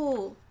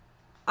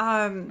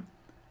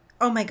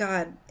 Oh my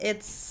god,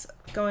 it's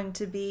going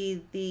to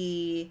be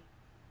the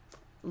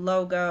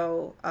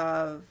logo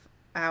of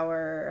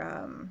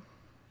our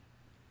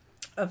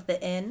of the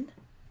inn.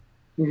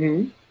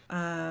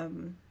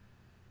 Mm-hmm.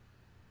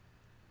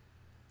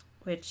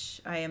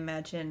 Which I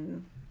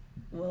imagine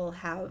will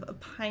have a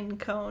pine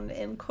cone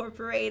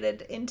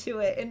incorporated into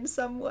it in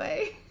some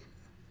way.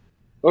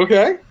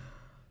 Okay.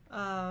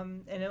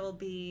 And it will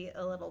be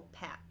a little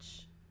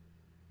patch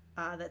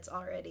that's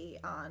already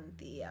on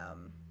the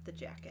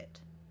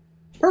jacket.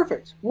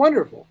 Perfect.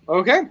 Wonderful.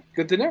 Okay.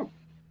 Good to know.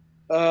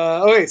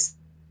 Okay.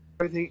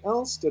 Anything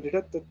else?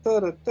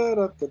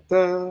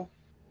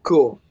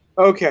 Cool.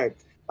 Okay.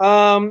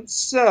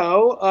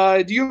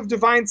 So, do you have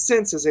Divine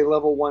Sense as a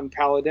level 1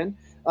 paladin?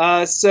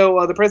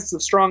 So the presence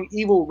of strong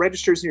evil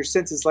registers in your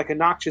senses like a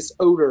noxious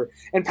odor,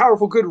 and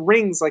powerful good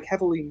rings like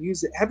heavenly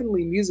music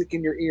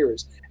in your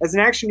ears. As an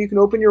action, you can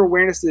open your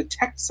awareness to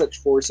detect such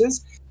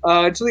forces.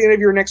 Until the end of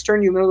your next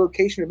turn, you'll know the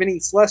location of any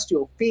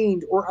celestial,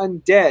 fiend, or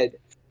undead.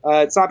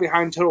 It's not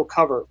behind total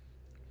cover.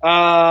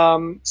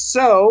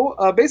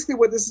 So basically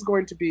what this is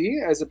going to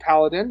be as a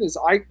paladin is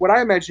what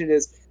I imagine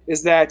it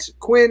is that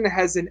Quinn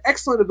has an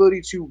excellent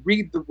ability to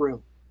read the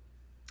room.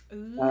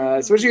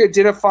 Especially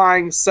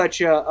identifying such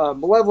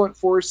malevolent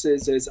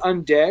forces as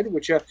undead,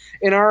 which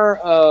in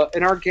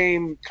our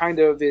game kind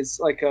of is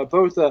like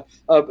both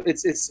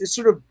it's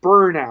sort of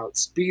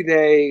burnouts, be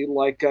they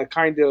like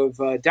kind of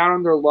down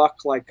on their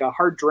luck, like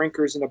hard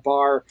drinkers in a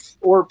bar,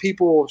 or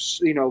people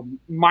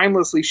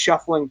mindlessly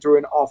shuffling through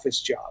an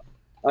office job.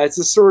 It's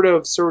a sort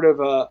of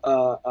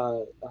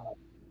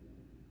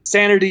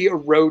sanity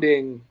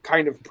eroding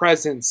kind of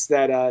presence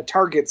that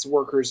targets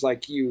workers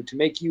like you to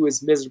make you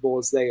as miserable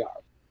as they are.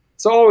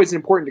 So always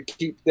important to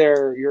keep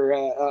your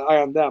eye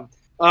on them.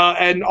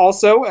 And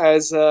also,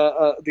 as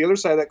the other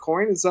side of that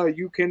coin is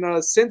you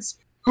can sense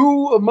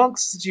who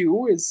amongst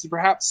you is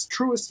perhaps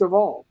truest of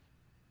all,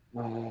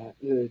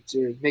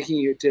 making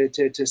you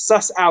to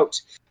suss out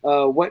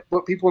what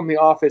people in the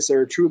office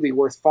are truly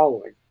worth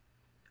following.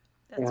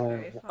 That's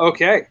very fun.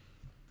 Okay.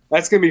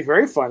 That's going to be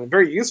very fun and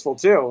very useful,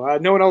 too.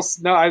 No one else,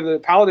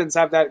 the paladins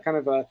have that kind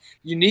of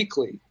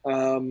uniquely.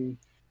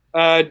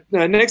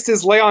 Next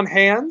is Lay on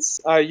Hands.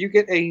 You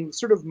get a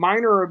sort of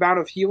minor amount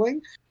of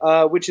healing,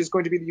 which is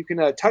going to be that you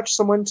can touch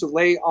someone to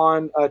lay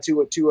on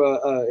to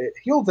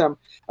heal them.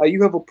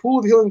 You have a pool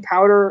of healing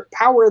power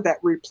that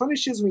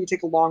replenishes when you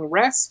take a long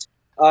rest.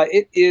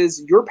 It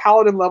is your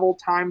paladin level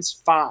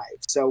times 5,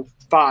 so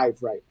 5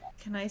 right now.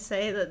 Can I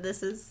say that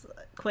this is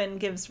Quinn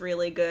gives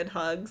really good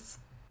hugs?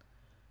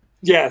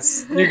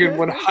 Yes, you can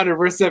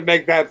 100%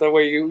 make that the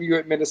way you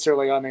administer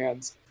Lay on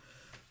Hands.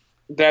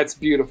 That's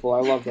beautiful. I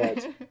love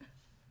that.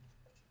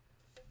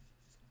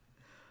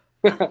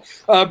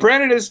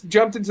 Brandon has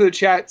jumped into the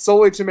chat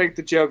solely to make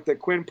the joke that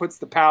Quinn puts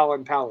the pal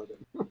in paladin.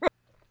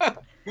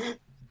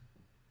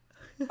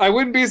 I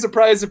wouldn't be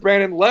surprised if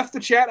Brandon left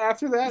the chat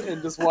after that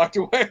and just walked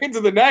away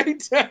into the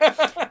night.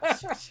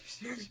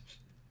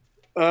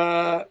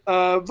 But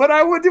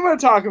I do want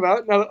to talk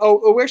about now.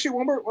 Actually,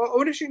 one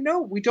more. Actually,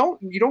 no, we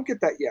don't. You don't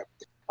get that yet.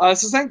 So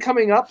something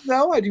coming up,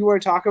 though, I do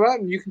want to talk about,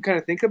 and you can kind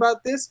of think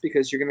about this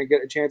because you're going to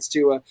get a chance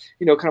to,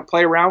 kind of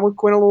play around with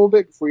Quinn a little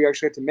bit before you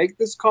actually have to make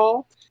this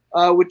call.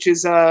 which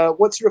is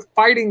what sort of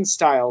fighting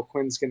style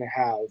Quinn's going to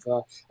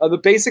have. The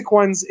basic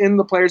ones in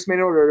the player's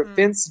manual are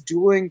defense,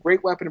 dueling,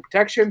 great weapon, and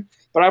protection.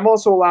 But I'm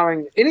also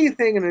allowing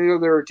anything in the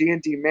other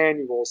D&D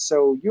manuals.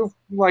 So you've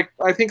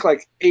I think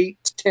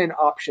 8 to 10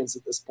 options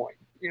at this point.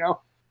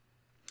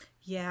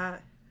 Yeah.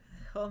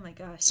 Oh my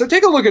gosh. So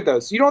take a look at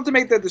those. You don't have to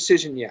make that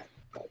decision yet.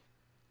 But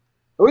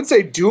I would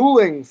say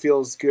dueling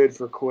feels good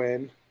for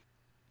Quinn,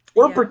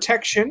 or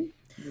protection.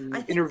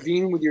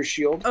 Intervene with your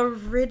shield.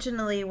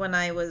 Originally, when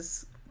I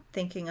was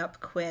thinking up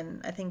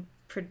Quinn, I think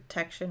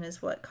protection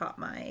is what caught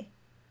my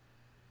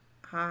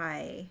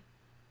eye,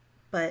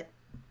 but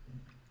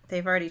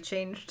they've already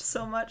changed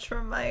so much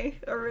from my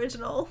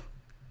original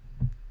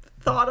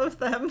thought of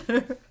them.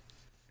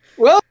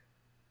 Well,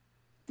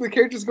 the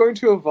character's going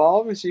to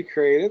evolve as you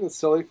create it. That's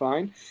totally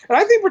fine. And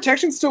I think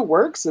protection still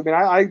works. I mean,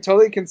 I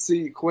totally can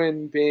see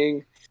Quinn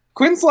being...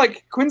 Quinn's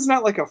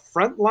not like a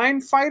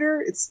frontline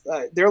fighter. It's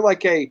they're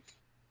like a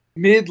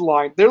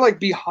midline. They're like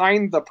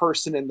behind the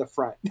person in the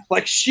front,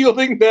 like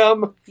shielding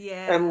them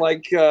and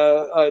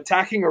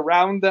attacking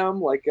around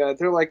them. Like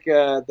they're like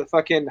the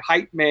fucking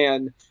hype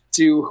man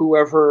to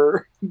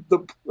whoever the...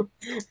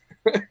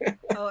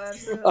 Oh,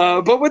 absolutely.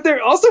 But with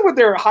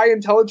their high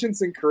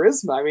intelligence and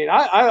charisma,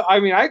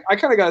 I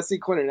kind of got to see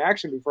Quinn in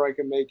action before I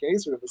can make any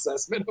sort of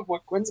assessment of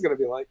what Quinn's going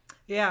to be like.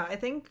 Yeah, I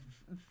think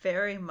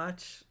very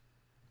much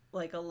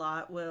a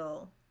lot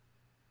will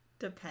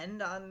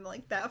depend on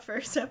that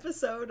first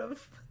episode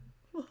of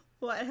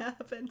what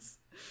happens.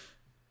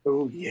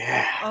 Oh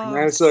yeah,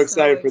 I'm so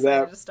excited for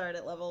that. To start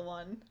at level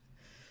 1.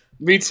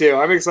 Me too.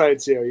 I'm excited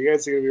too. You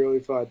guys are going to be really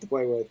fun to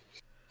play with.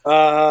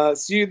 Then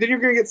you're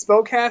going to get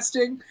spell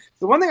casting.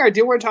 The one thing I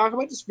do want to talk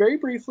about, just very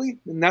briefly,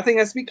 nothing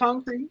has to be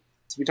concrete.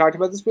 So we talked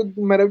about this with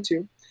Meadow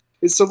too.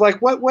 Is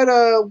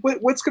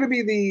what's going to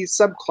be the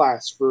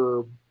subclass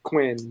for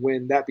Quinn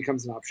when that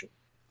becomes an option?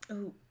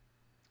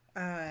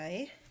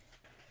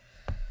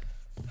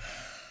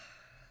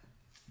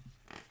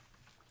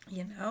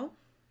 Oh,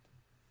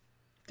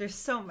 there's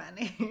so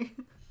many.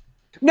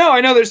 No,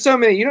 I know there's so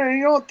many. You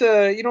don't want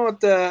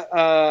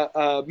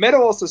the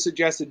Meadow also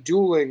suggested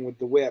dueling with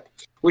the whip,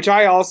 which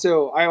I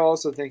also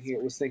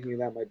thinking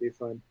that might be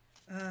fun.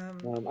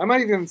 I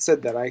might even have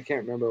said that. I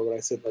can't remember what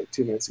I said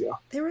 2 minutes ago.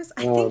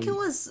 I think it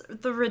was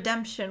the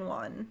redemption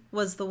one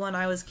was the one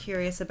I was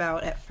curious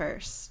about at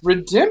first.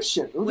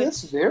 Redemption? Oh,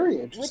 that's very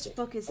interesting. Which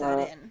book is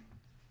that in?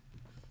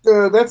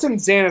 That's in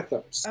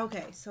Xanathos.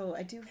 Okay, so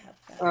I do have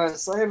that.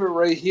 So I have it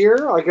right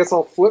here. I guess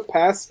I'll flip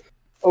past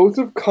Oath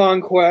of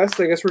Conquest.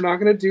 I guess we're not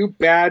going to do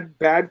Bad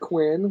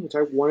Quinn, which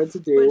I wanted to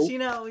do.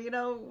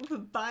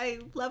 But by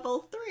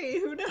level 3,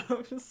 who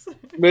knows?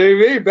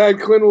 Maybe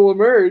Bad Quinn will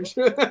emerge.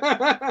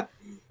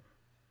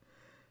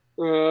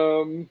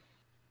 So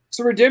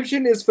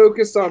Redemption is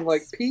focused on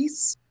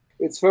peace.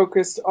 It's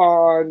focused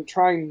on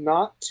trying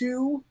not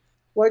to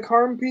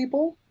harm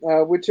people,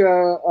 which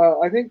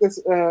I think that's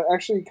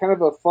actually kind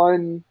of a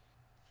fun.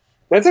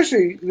 That's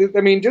actually,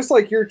 just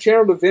like your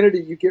channel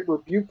divinity, you get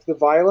Rebuke the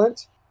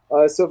Violent.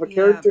 So if a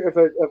character,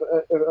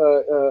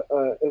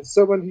 if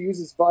someone who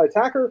uses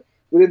attacker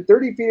within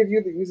 30 feet of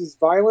you that uses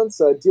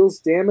violence deals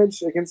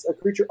damage against a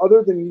creature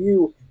other than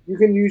you, you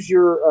can use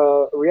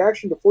your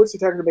reaction to force the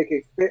attacker to make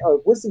a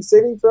wisdom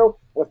saving throw.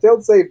 On a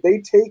failed save, they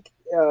take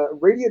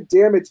radiant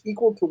damage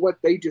equal to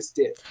what they just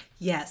did.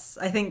 Yes,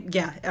 I think,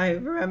 I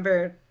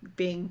remember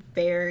being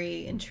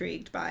very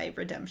intrigued by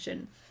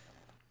Redemption.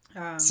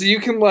 So you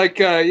can Quinn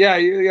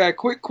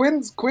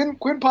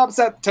pops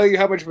out to tell you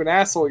how much of an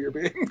asshole you're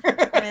being.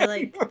 I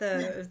like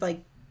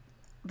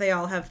they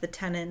all have the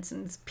tenets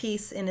and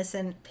peace,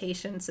 innocent,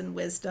 patience, and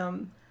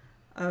wisdom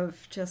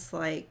of just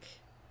I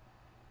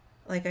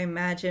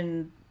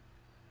imagine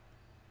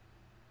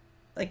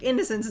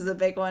innocence is a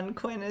big one.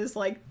 Quinn is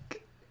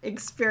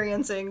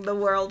experiencing the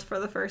world for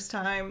the first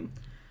time.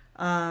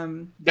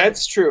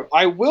 That's true.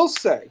 I will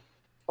say.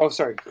 Oh,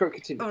 sorry.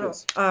 Continue.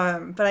 Please.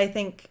 But I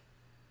think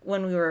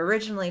when we were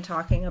originally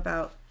talking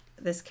about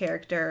this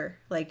character,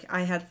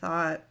 I had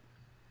thought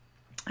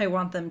I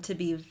want them to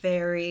be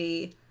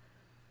very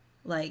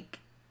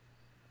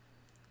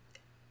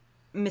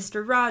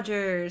Mr.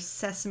 Rogers,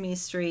 Sesame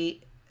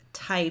Street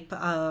type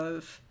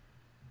of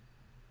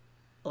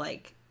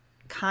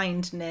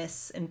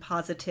kindness and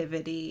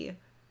positivity.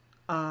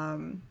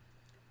 And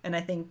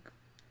I think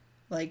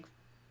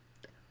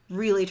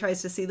really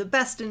tries to see the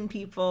best in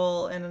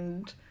people,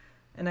 and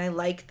I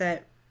like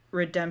that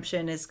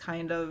Redemption is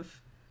kind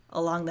of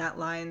along that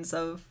lines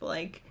of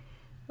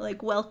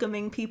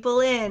welcoming people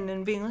in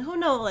and being oh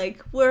no,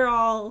 we're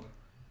all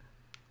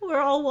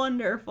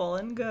wonderful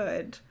and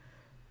good.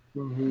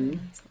 Mm-hmm.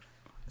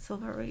 So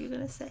what were you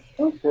gonna say?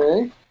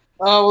 Okay.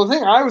 Well, the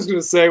thing I was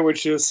gonna say,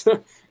 which is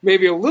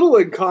maybe a little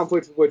in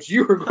conflict with what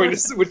you were going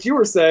to what you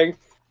were saying,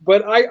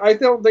 but I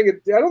don't think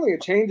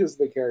it changes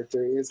the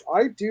character. Is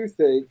I do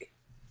think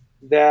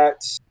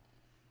that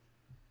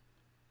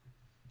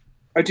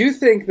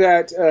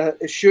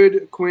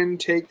should Quinn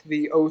take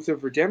the Oath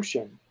of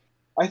Redemption,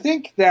 I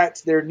think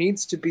that there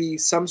needs to be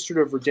some sort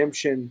of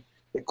redemption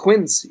that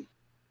Quinn sees.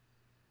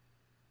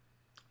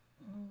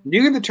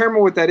 You can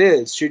determine what that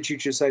is should you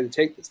decide to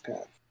take this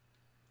path.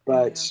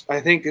 But I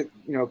think,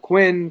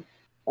 Quinn,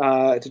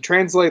 to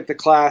translate the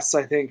class,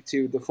 I think,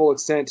 to the full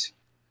extent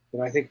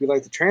that I think we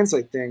like to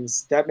translate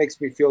things, that makes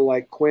me feel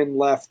like Quinn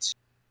left,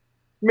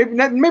 maybe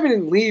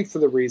didn't leave for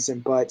the reason,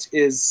 but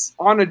is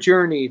on a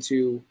journey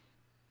to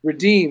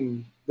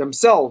redeem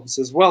themselves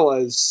as well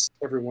as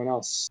everyone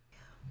else.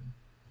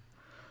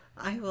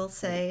 I will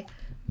say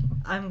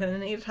I'm going to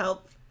need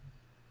help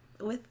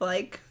with,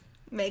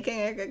 making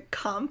a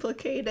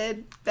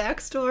complicated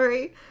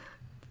backstory.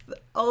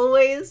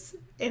 Always,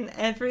 in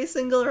every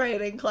single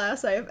writing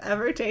class I have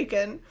ever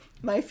taken,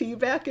 my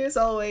feedback is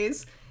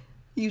always,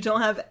 you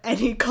don't have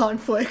any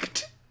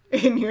conflict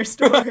in your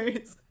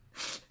stories.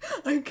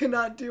 I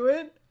cannot do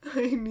it.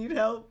 I need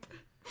help.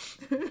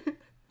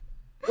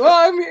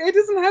 Well, I mean, it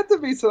doesn't have to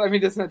be so. I mean,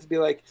 it doesn't have to be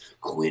like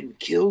Quinn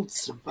killed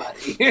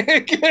somebody.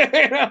 It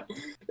can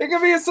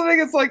be something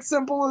as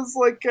simple as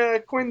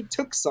Quinn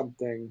took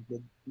something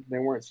that they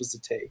weren't supposed to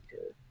take.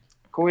 Or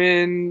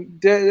Quinn,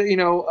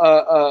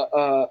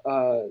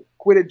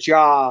 quit a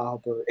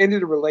job or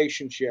ended a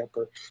relationship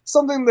or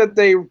something that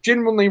they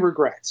genuinely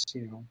regret.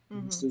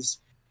 This is,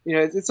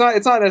 it's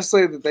not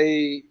necessarily that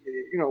they,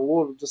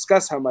 we'll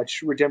discuss how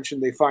much redemption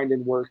they find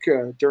in work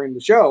during the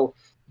show.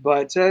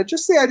 But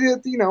just the idea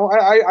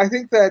that, I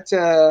think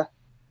that,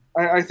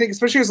 I think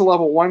especially as a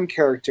level 1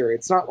 character,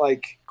 it's not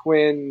like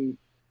Quinn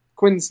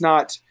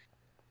doesn't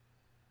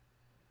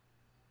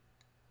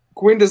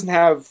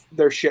have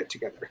their shit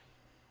together.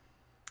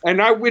 And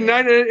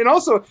and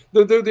also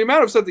the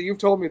amount of stuff that you've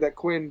told me that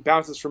Quinn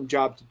bounces from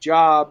job to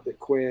job, that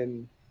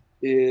Quinn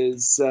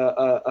is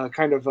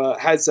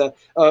has a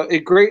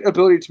great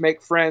ability to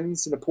make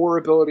friends and a poor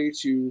ability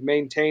to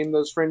maintain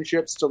those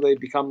friendships till they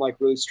become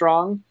really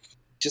strong.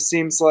 Just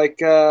seems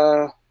like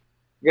I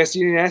guess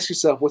you need to ask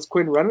yourself, what's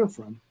Quinn running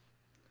from?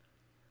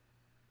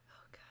 Oh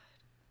God!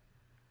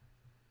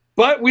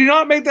 But we do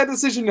not make that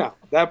decision now.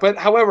 But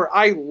however,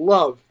 I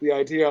love the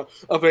idea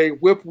of a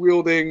whip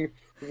wielding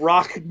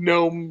rock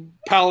gnome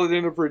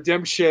paladin of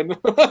redemption,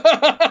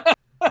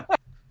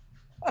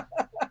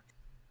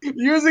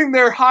 using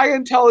their high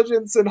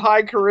intelligence and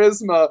high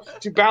charisma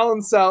to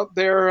balance out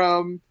their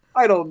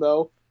I don't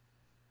know,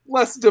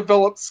 less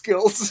developed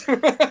skills.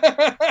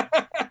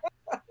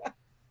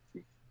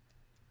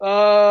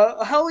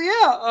 Hell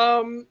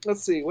yeah.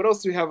 Let's see. What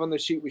else do we have on the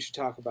sheet we should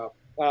talk about?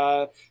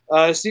 So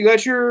you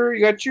got your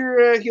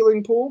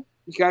healing pool.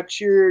 You got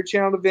your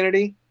channel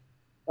divinity.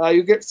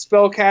 You get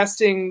spell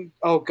casting.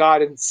 Oh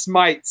god, and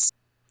smites.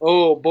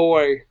 Oh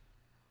boy.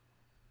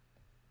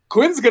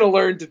 Quinn's gonna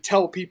learn to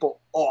tell people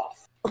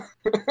off. Oh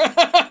my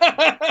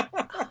god.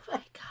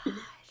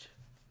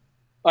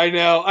 I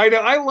know.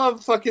 I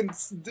love fucking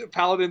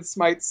Paladin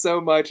smites so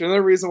much.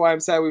 Another reason why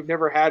I'm sad we've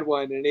never had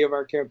one in any of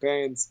our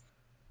campaigns.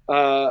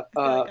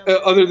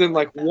 Other than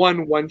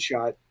one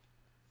shot.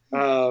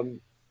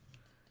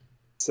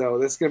 So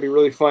this is gonna be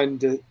really fun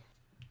to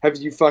have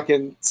you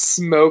fucking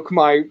smoke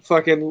my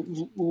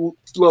fucking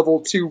level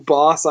 2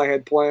 boss I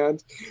had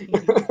planned.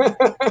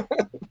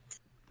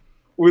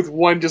 With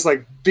one just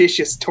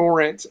vicious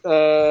torrent.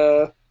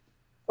 Okay.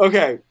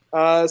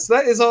 So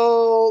that is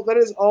all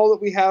that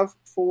we have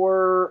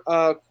for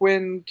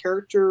Quinn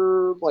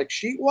character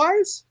sheet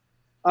wise.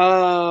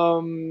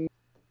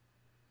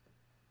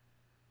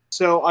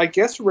 So I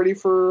guess we're ready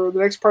for the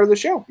next part of the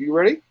show. You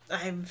ready?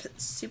 I'm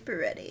super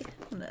ready.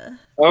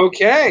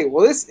 Okay,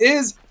 well this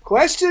is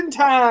question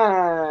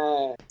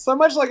time. So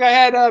much like I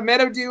had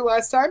Meadow do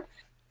last time,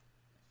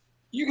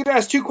 you can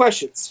ask 2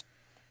 questions.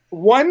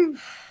 One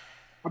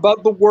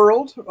about the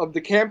world of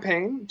the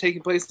campaign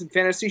taking place in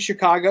Fantasy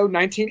Chicago,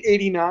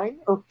 1989,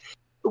 or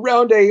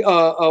around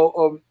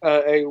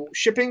a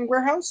shipping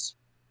warehouse.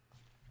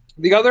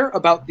 The other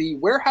about the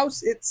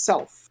warehouse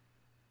itself.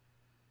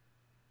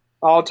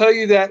 I'll tell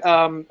you that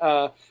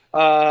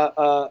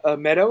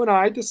Meadow and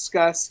I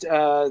discussed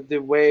the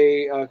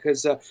way,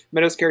 because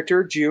Meadow's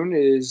character, June,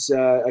 is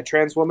a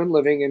trans woman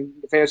living in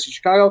Fantasy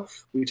Chicago.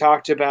 We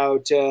talked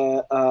about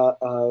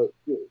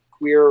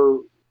queer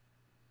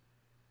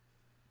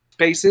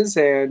spaces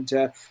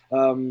and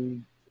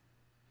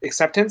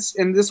acceptance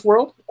in this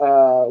world,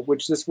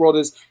 which this world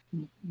is,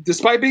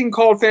 despite being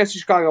called Fantasy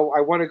Chicago,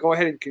 I want to go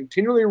ahead and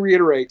continually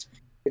reiterate,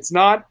 this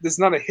is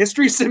not a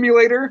history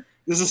simulator.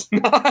 This is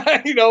not,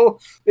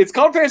 it's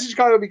called Fantasy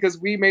Chicago because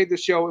we made the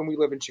show and we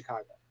live in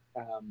Chicago.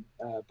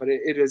 But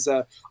it is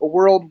a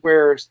world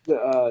where some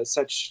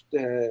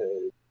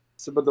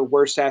of the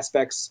worst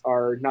aspects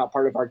are not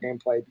part of our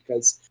gameplay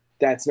because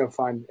that's no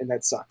fun and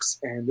that sucks.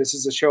 And this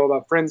is a show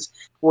about friends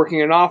working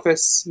in an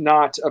office,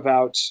 not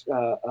about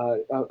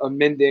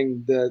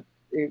amending the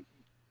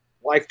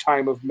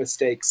lifetime of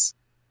mistakes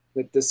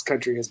that this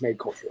country has made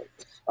culturally.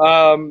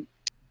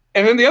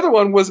 And then the other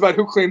one was about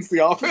who cleans the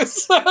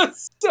office. So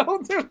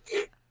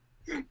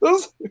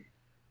those,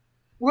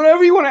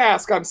 whatever you want to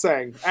ask, I'm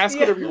saying. Ask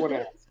whatever you want to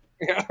ask.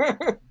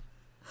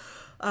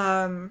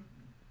 Yeah.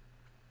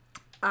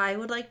 I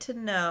would like to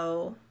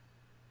know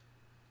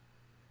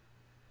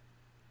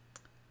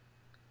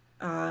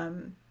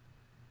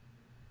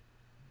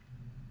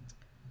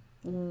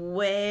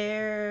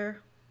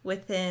where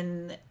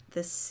within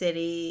the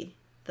city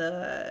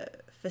the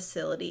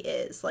facility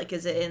is. Like,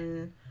 is it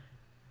in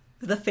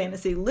the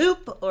fantasy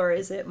loop, or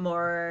is it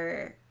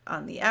more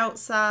on the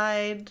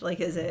outside? Like,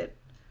 is it,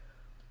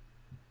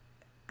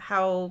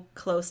 how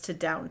close to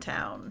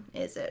downtown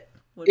is it?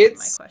 Would be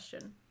my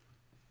question.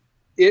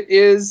 It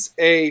is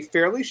a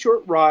fairly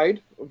short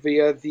ride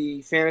via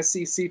the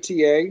Fantasy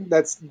CTA.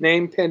 That's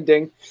name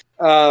pending.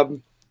 We're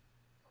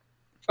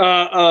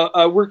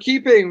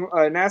keeping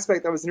an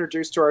aspect that was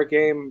introduced to our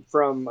game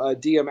from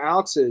DM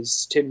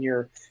Alex's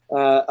tenure.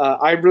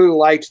 I really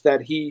liked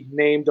that he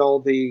named all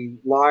the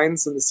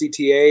lines in the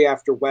CTA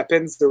after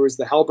weapons. There was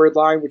the Halberd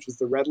line, which was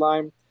the red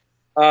line.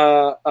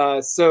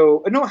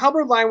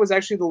 Halberd line was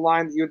actually the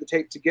line that you had to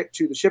take to get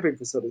to the shipping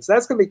facility. So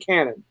that's going to be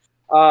canon.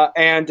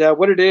 And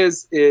what it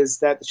is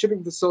that the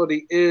shipping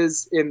facility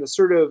is in the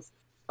sort of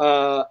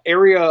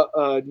area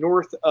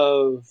north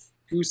of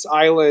Goose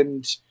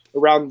Island,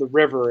 around the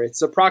river.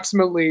 It's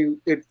approximately,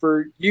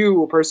 for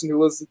you, a person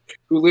who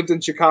lived in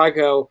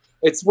Chicago,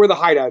 it's where the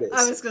hideout is.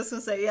 I was just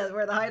gonna say, yeah,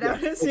 where the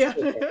hideout is. Yeah.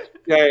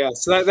 Yeah.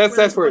 So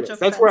that's where it is.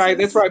 That's where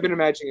I've been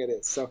imagining it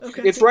is. So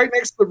it's right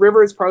next to the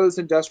river. It's part of those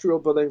industrial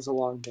buildings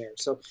along there.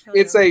 So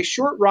it's a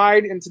short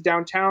ride into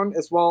downtown,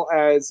 as well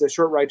as a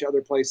short ride to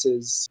other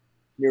places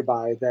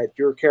nearby that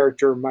your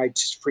character might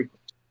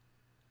frequent.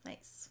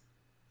 Nice.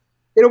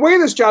 In a way,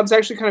 this job's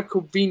actually kind of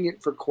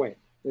convenient for Quinn.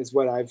 Is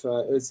what I've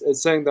is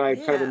something that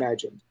I've kind of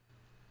imagined.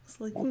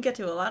 So you can get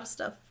to a lot of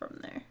stuff from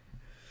there.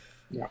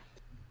 Yeah.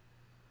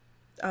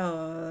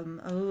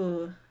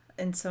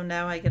 And so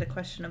now I get a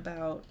question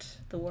about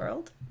the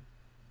world.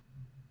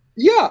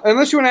 Yeah,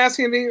 unless you want to ask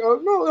anything. Oh,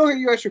 no, okay,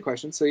 you asked your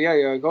question. So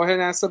yeah, go ahead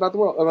and ask about the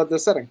world, about the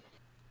setting.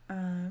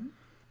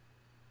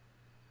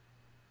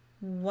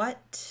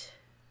 What?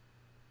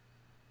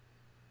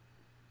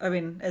 I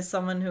mean, as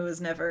someone who was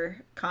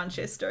never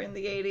conscious during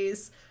the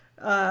 80s,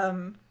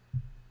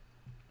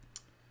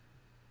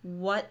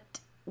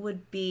 what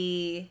would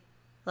be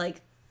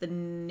like the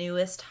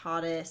newest,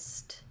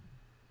 hottest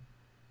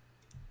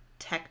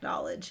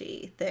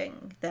technology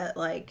thing that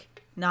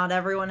like not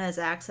everyone has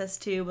access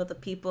to, but the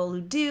people who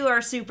do are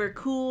super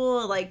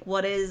cool? Like,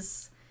 what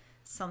is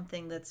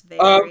something that's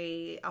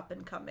very up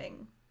and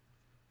coming?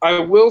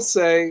 I will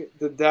say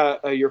that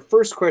your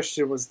first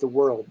question was the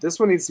world. This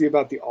one needs to be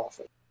about the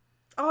Office.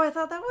 Oh, I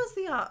thought that was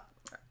the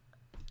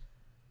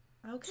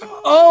okay.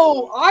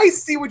 Oh, I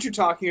see what you're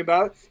talking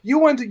about. You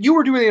were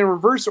doing it in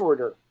reverse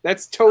order.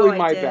 That's totally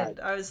my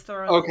bad. I was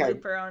throwing a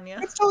looper on you.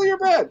 That's totally your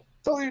bad.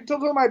 Totally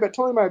my bad.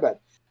 Totally my bad.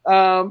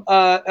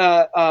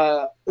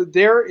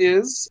 There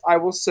is, I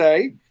will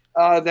say,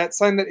 that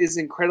something that is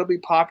incredibly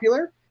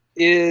popular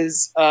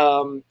is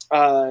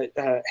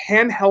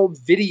handheld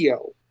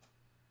video.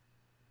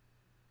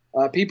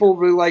 People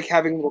really like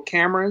having little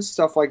cameras,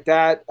 stuff like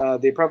that.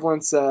 The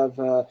prevalence of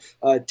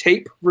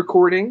tape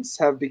recordings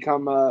have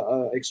become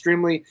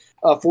extremely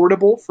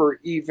affordable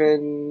for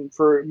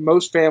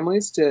most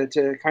families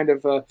to kind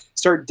of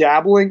start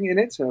dabbling in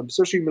it,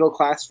 especially middle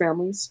class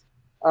families.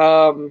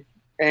 So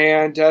I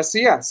would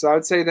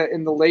say that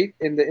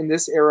in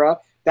this era,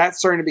 that's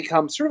starting to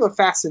become sort of a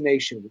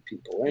fascination with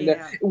people, and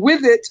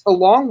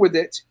along with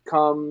it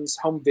comes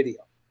home video,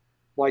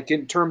 like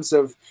in terms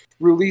of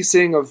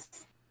releasing of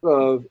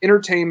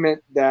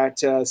entertainment that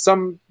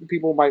some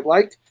people might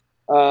like,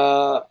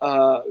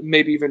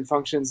 maybe even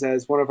functions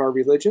as one of our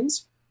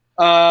religions,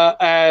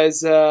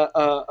 as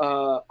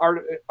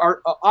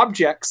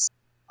objects,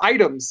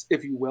 items,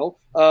 if you will,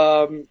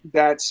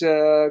 that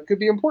could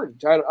be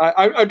important.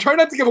 I try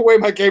not to give away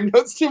my game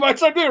notes too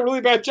much. I'm doing a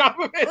really bad job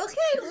of it.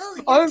 Okay, well,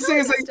 you're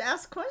telling us to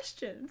ask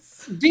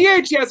questions.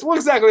 VHS, well,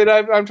 exactly. And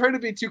I'm trying to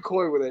be too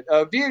coy with it.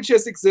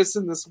 VHS exists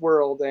in this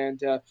world,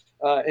 and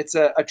it's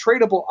a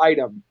tradable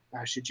item.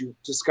 Should you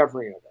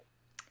discovering of it?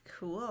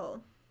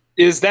 Cool.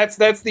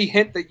 That's the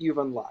hint that you've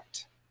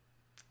unlocked.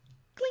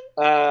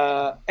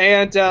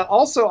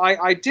 Also,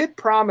 I did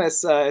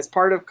promise as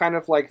part of kind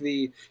of like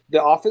the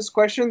Office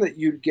question that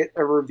you'd get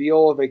a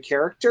reveal of a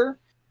character,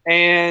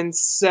 and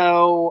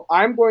so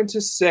I'm going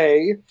to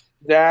say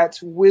that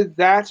with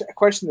that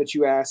question that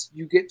you asked,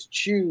 you get to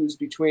choose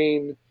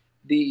between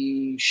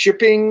the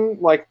shipping,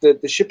 like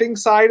the shipping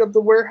side of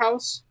the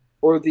warehouse,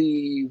 or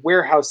the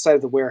warehouse side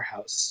of the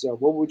warehouse. So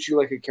what would you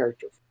like a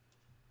character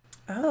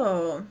for?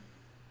 Oh.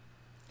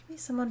 Give me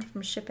someone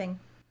from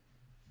shipping.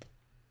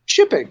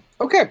 Shipping.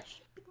 Okay.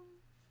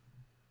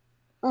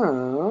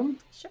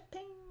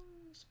 Shipping.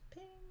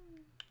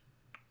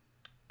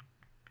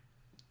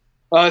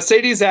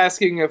 Sadie's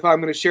asking if I'm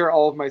going to share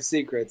all of my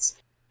secrets.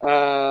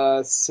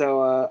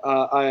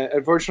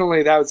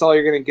 Unfortunately, that was all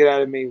you're going to get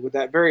out of me with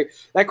that.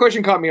 That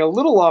question caught me a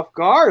little off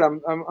guard.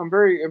 I'm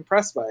very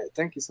impressed by it.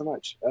 Thank you so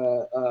much.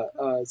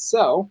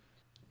 So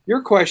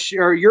your question,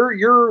 or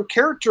your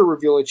character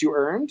reveal that you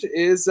earned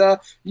is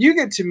you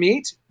get to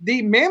meet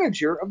the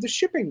manager of the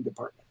shipping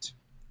department.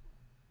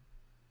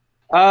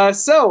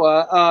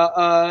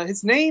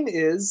 His name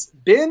is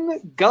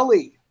Ben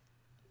Gully.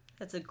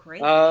 That's a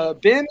great name.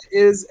 Ben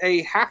is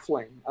a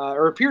halfling,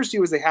 or appears to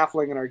you as a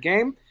halfling in our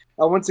game.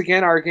 Once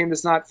again, our game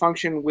does not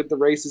function with the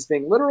races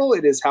being literal.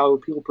 It is how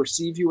people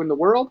perceive you in the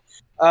world.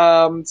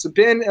 So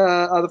Ben,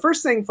 the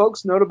first thing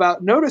folks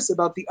notice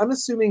about the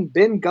unassuming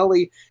Ben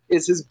Gully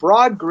is his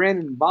broad grin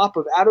and mop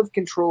of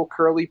out-of-control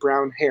curly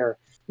brown hair.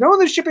 No one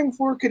on the shipping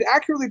floor could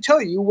accurately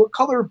tell you what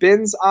color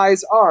Ben's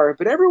eyes are,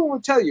 but everyone will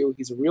tell you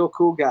he's a real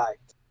cool guy.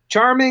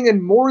 Charming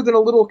and more than a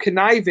little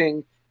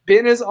conniving,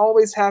 Ben is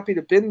always happy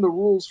to bend the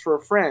rules for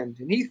a friend,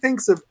 and he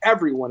thinks of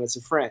everyone as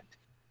a friend.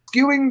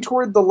 Skewing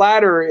toward the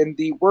latter in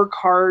the working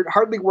hard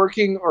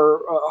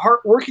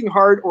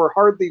or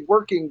hardly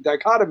working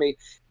dichotomy,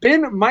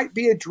 Ben might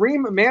be a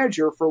dream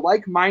manager for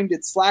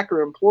like-minded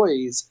slacker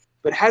employees,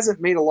 but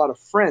hasn't made a lot of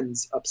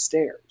friends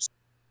upstairs.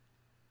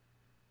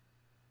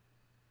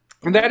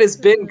 And that is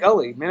Ben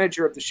Gully,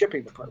 manager of the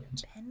shipping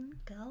department. Ben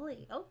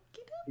Gully.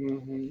 Okay.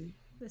 Mm-hmm.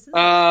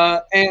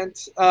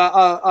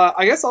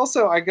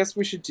 I guess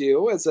we should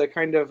do as a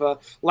kind of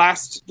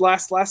last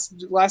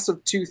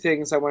of two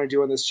things I want to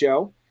do on this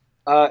show.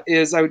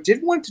 Is I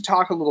did want to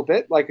talk a little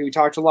bit, like we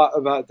talked a lot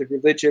about the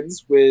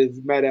religions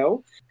with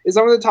Meadow, is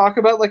I want to talk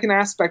about like an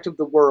aspect of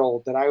the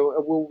world that I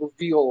will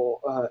reveal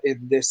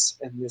in this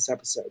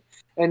episode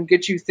and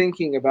get you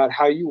thinking about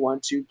how you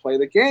want to play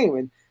the game.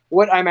 And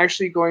what I'm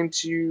actually going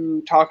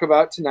to talk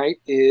about tonight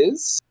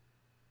is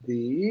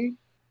the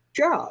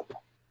job.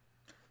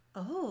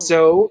 Oh.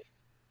 So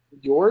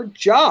your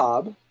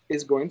job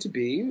is going to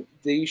be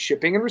the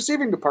shipping and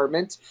receiving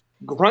department,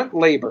 grunt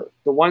labor,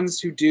 the ones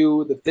who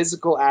do the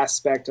physical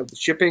aspect of the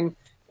shipping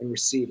and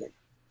receiving.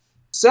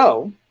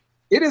 So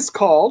it is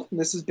called, and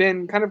this has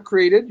been kind of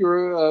created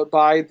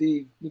by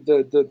the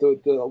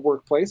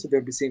workplace of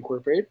NPC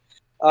Incorporated,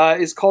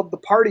 is called the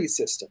party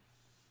system.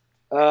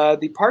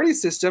 The party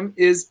system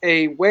is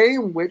a way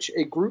in which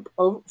a group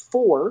of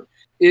 4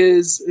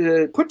 is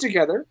put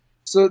together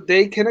so that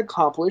they can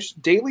accomplish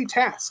daily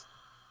tasks.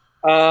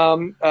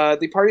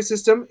 The party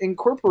system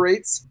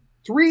incorporates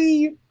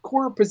 3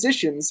 core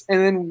positions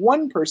and then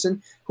 1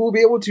 person who will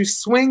be able to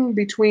swing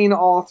between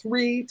all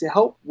 3 to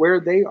help where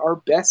they are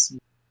best.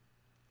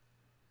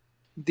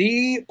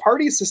 The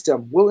party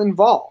system will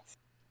involve...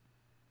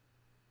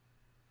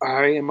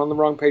 I am on the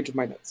wrong page of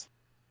my notes.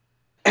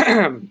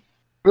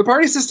 The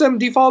party system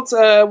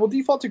will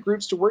default to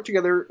groups to work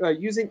together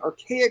using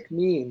archaic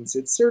means.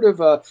 It's sort of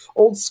a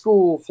old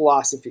school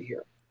philosophy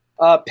here.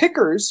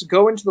 Pickers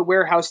go into the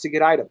warehouse to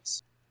get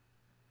items.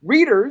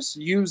 Readers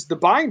use the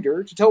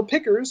binder to tell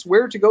pickers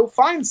where to go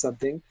find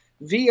something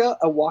via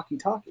a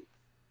walkie-talkie.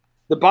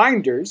 The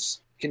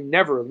binders can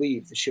never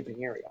leave the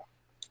shipping area.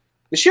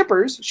 The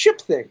shippers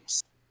ship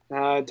things.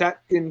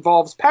 That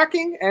involves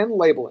packing and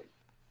labeling.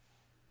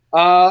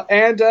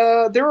 And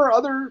there are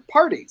other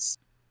parties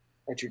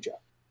at your job.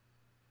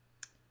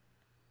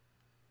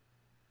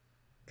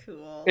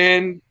 Cool.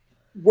 And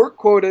work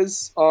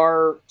quotas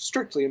are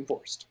strictly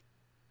enforced.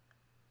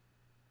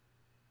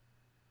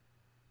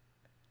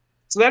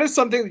 So that is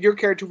something that your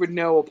character would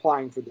know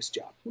applying for this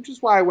job, which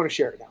is why I want to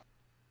share it now.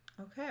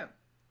 Okay.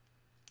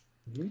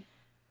 Mm-hmm.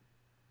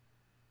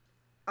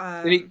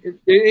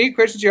 Any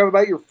questions you have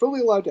about it, you're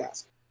fully allowed to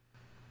ask.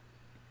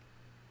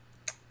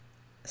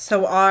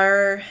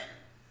 So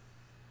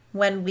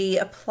when we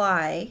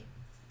apply,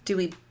 do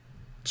we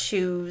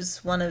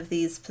choose one of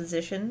these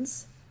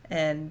positions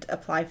and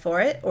apply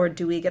for it, or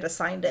do we get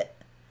assigned it?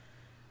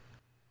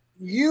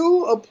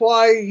 You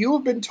apply, you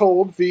have been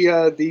told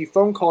via the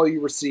phone call you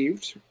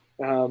received,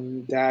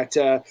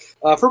 that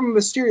from a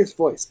mysterious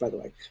voice, by the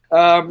way,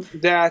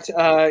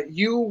 that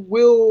you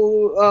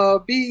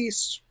will be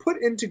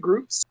put into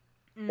groups,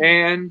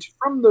 and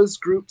from those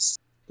groups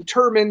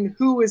determine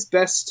who is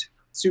best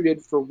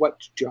suited for what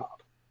job.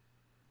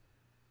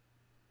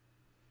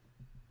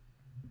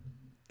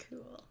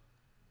 Cool.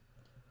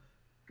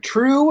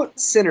 True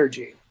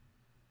synergy.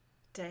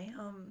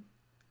 Damn.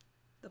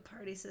 The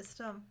party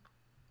system.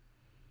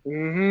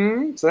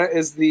 So that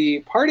is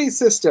the party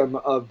system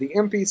of the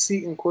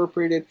NPC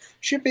Incorporated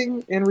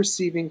shipping and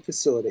receiving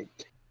facility.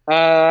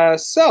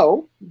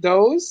 So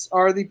those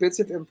are the bits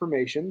of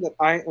information that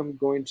I am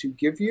going to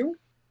give you.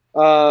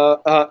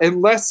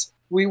 Unless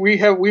we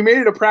made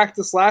it a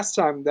practice last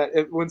time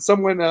that when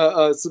someone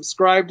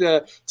subscribed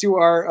to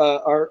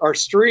our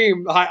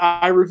stream,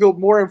 I revealed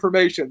more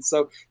information.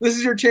 So this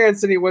is your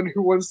chance, anyone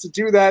who wants to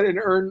do that and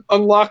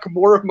unlock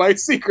more of my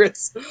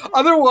secrets.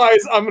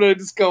 Otherwise, I'm gonna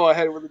just go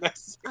ahead with the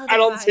next. I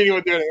don't see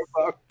anyone doing it.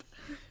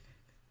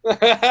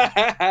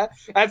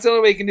 That's the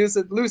only way you can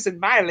loosen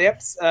my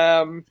lips.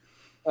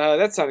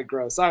 That sounded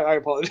gross. I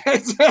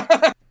apologize.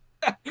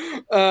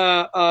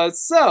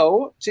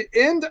 So, to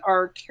end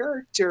our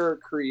character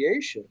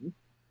creation,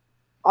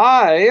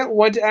 I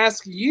want to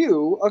ask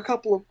you a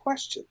couple of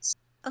questions.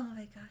 Oh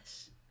my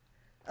gosh.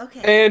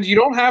 Okay. And you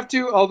don't have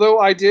to, although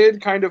I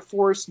did kind of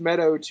force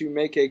Meadow to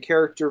make a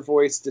character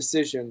voice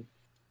decision.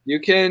 You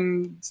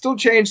can still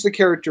change the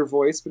character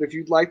voice, but if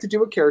you'd like to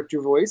do a character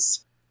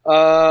voice,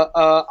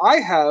 I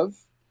have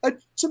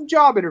some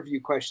job interview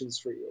questions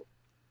for you.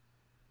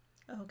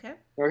 Okay.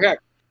 Okay.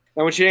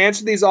 I want you to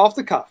answer these off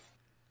the cuff.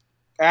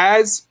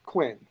 As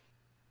Quinn.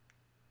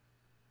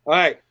 All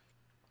right.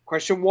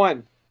 Question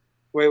 1.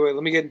 Wait,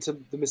 let me get into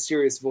the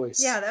mysterious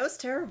voice. Yeah, that was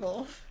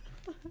terrible.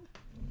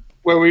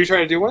 Wait, were you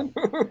trying to do one?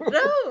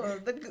 No,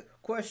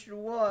 question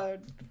 1.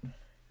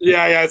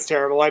 Yeah, it's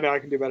terrible. I know, I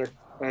can do better.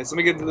 All right, so let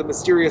me get into the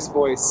mysterious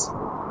voice.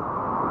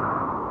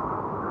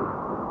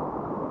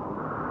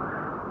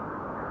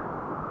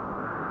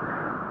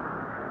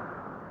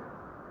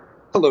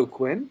 Hello,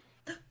 Quinn.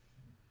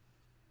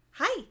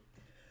 Hi.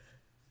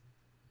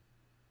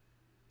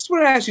 Just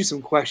want to ask you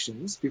some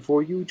questions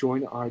before you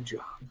join our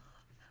job.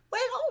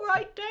 Well, all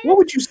right, Dave. What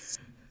would you...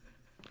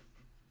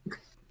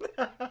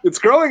 It's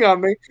growing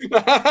on me.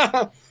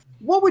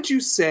 What would you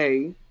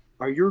say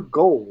are your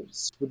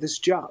goals with this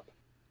job?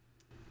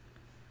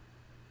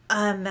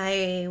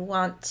 I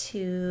want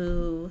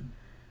to...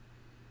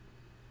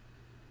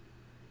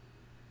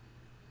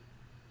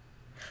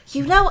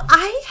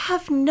 I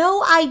have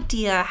no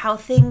idea how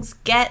things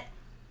get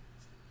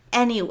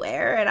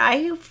anywhere, and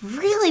I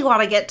really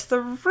want to get to the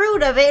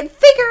root of it and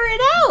figure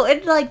it out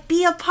and, like,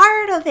 be a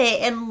part of it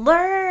and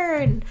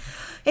learn.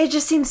 It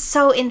just seems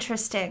so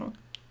interesting.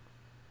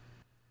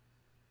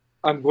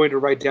 I'm going to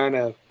write down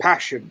a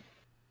passion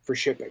for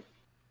shipping.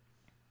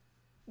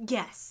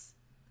 Yes.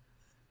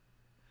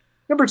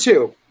 Number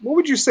 2, what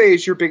would you say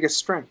is your biggest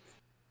strength?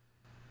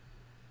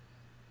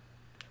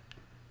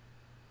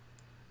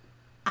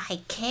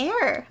 I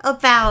care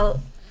about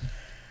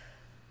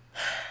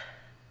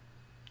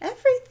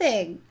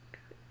everything.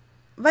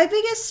 My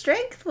biggest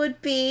strength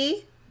would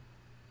be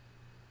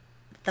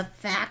the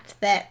fact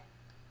that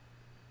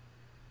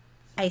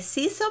I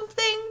see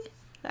something,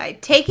 I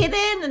take it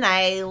in, and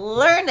I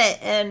learn it,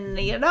 and,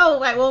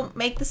 I won't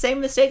make the same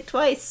mistake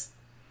twice.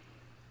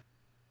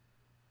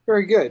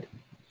 Very good.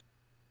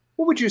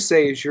 What would you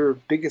say is your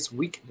biggest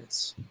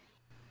weakness?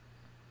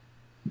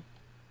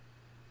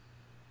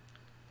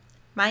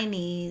 My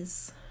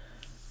knees.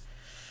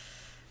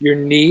 Your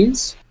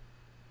knees?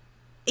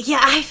 Yeah,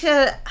 I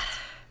feel...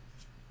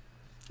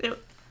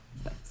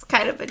 It's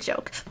kind of a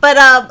joke. But,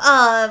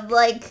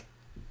 like...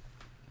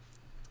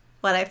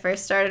 When I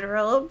first started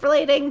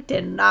rollerblading,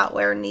 did not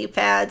wear knee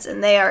pads,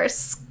 and they are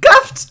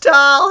scuffed to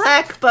all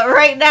heck, but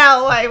right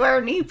now I wear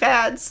knee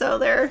pads, so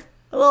they're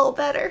a little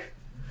better.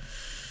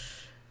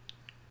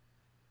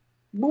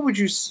 What would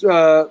you...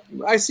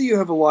 I see you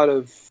have a lot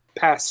of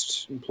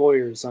past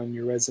employers on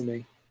your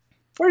resume.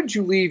 Where did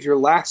you leave your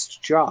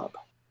last job?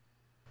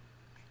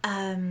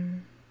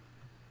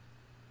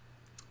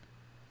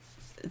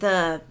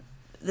 The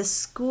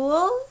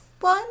school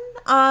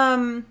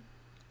one?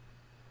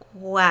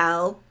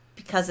 Well,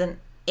 because an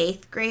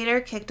 8th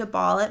grader kicked a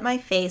ball at my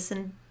face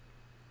and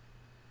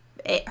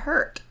it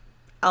hurt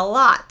a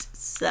lot,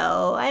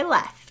 so I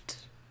left.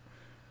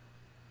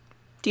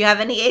 Do you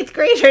have any 8th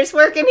graders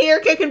working here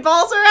kicking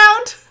balls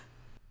around?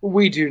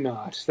 We do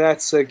not.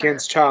 That's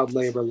against child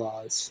labor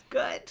laws.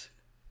 Good.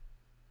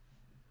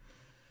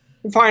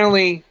 And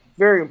finally,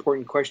 very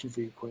important question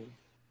for you, Quinn.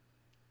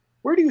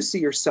 Where do you see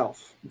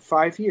yourself in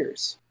 5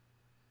 years?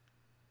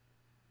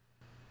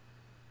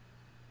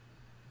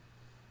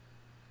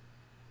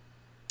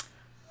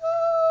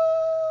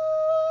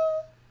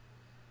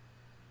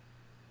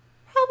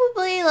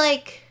 Probably,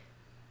 like,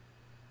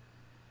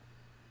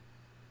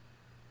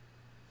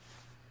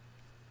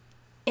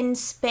 in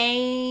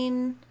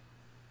Spain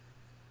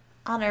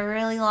on a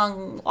really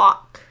long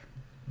walk.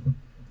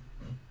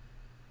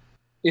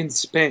 In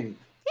Spain?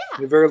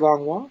 Yeah. A very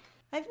long walk?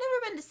 I've never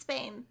been to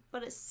Spain,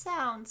 but it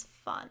sounds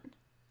fun.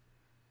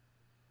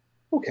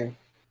 Okay.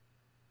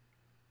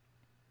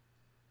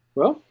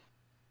 Well,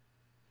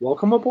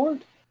 welcome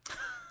aboard.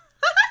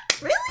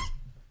 Really?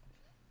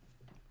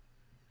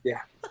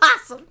 Yeah.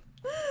 Awesome.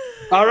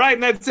 All right,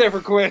 and that's it for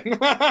Quinn.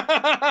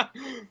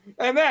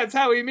 And that's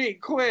how we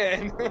meet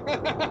Quinn.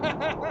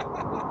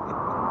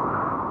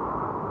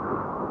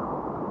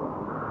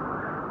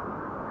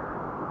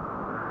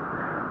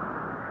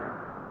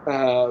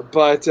 I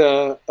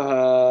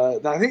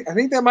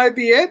think that might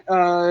be it.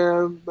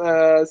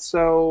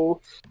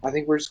 So I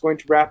think we're just going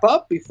to wrap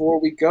up. Before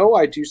we go,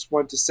 I just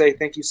want to say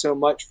thank you so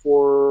much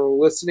for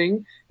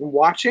listening and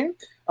watching.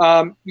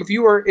 If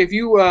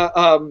you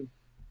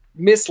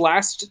missed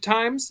last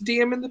time's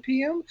DM in the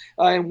PM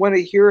and want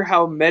to hear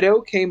how Meadow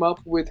came up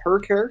with her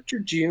character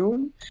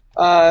June,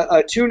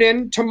 tune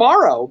in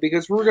tomorrow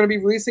because we're going to be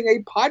releasing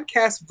a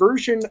podcast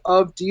version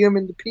of DM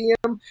in the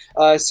PM,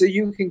 so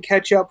you can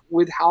catch up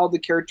with how the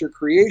character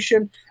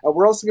creation.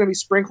 We're also going to be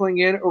sprinkling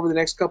in over the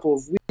next couple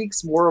of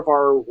weeks more of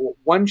our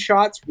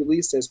one-shots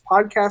released as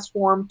podcast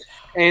form,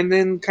 and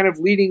then kind of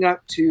leading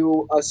up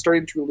to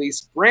starting to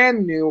release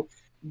brand new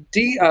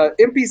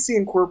NPC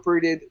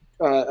Incorporated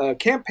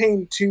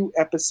campaign 2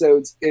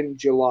 episodes in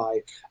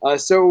July.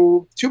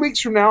 So 2 weeks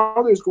from now,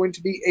 there's going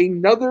to be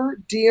another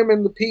DM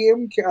in the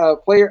PM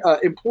player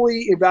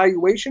employee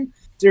evaluation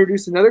to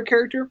introduce another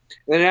character.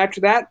 And then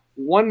after that,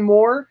 one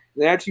more.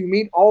 And then after you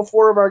meet all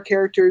 4 of our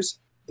characters,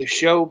 the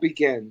show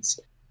begins.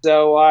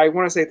 So I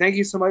want to say thank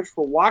you so much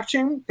for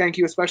watching. Thank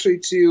you especially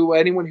to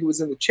anyone who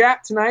was in the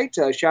chat tonight.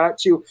 Shout out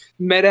to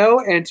Meadow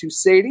and to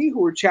Sadie who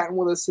were chatting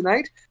with us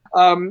tonight.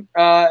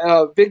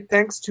 Big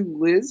thanks to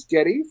Liz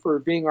Getty for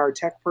being our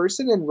tech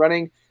person and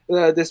running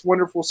this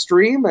wonderful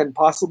stream and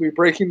possibly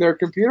breaking their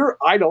computer.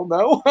 I don't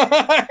know.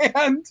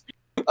 And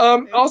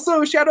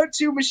also, shout out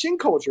to Machine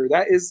Culture.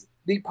 That is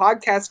the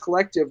podcast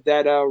collective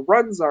that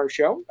runs our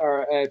show,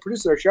 or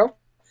produces our show.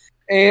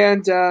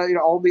 And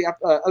all the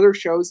other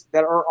shows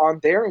that are on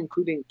there,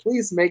 including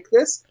Please Make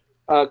This,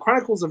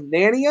 Chronicles of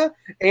Narnia,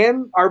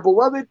 and our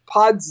beloved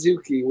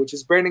Podzuki, which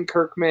is Brandon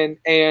Kirkman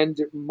and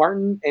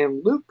Martin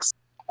and Luke's,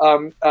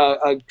 not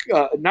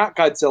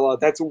Godzilla,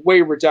 that's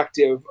way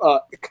reductive,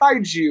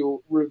 kaiju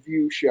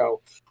review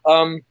show.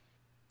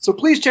 So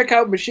please check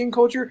out Machine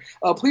Culture.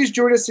 Please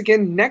join us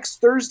again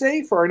next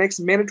Thursday for our next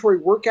mandatory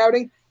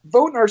workouting.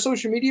 Vote in our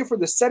social media for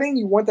the setting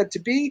you want that to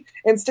be,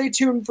 and stay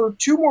tuned for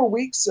 2 more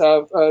weeks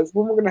of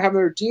when we're going to have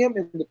another DM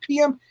and the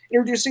PM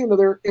introducing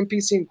another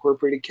NPC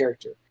Incorporated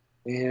character.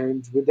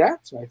 And with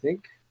that, I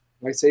think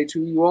I say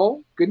to you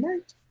all, good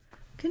night.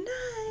 Good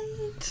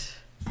night.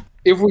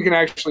 If we can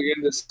actually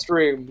end this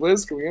stream.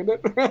 Liz, can we end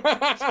it?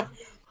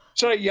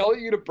 Should I yell at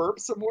you to burp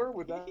some more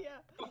with that? Yeah.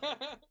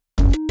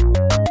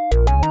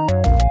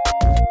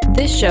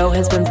 This show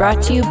has been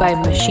brought to you by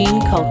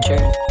Machine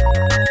Culture.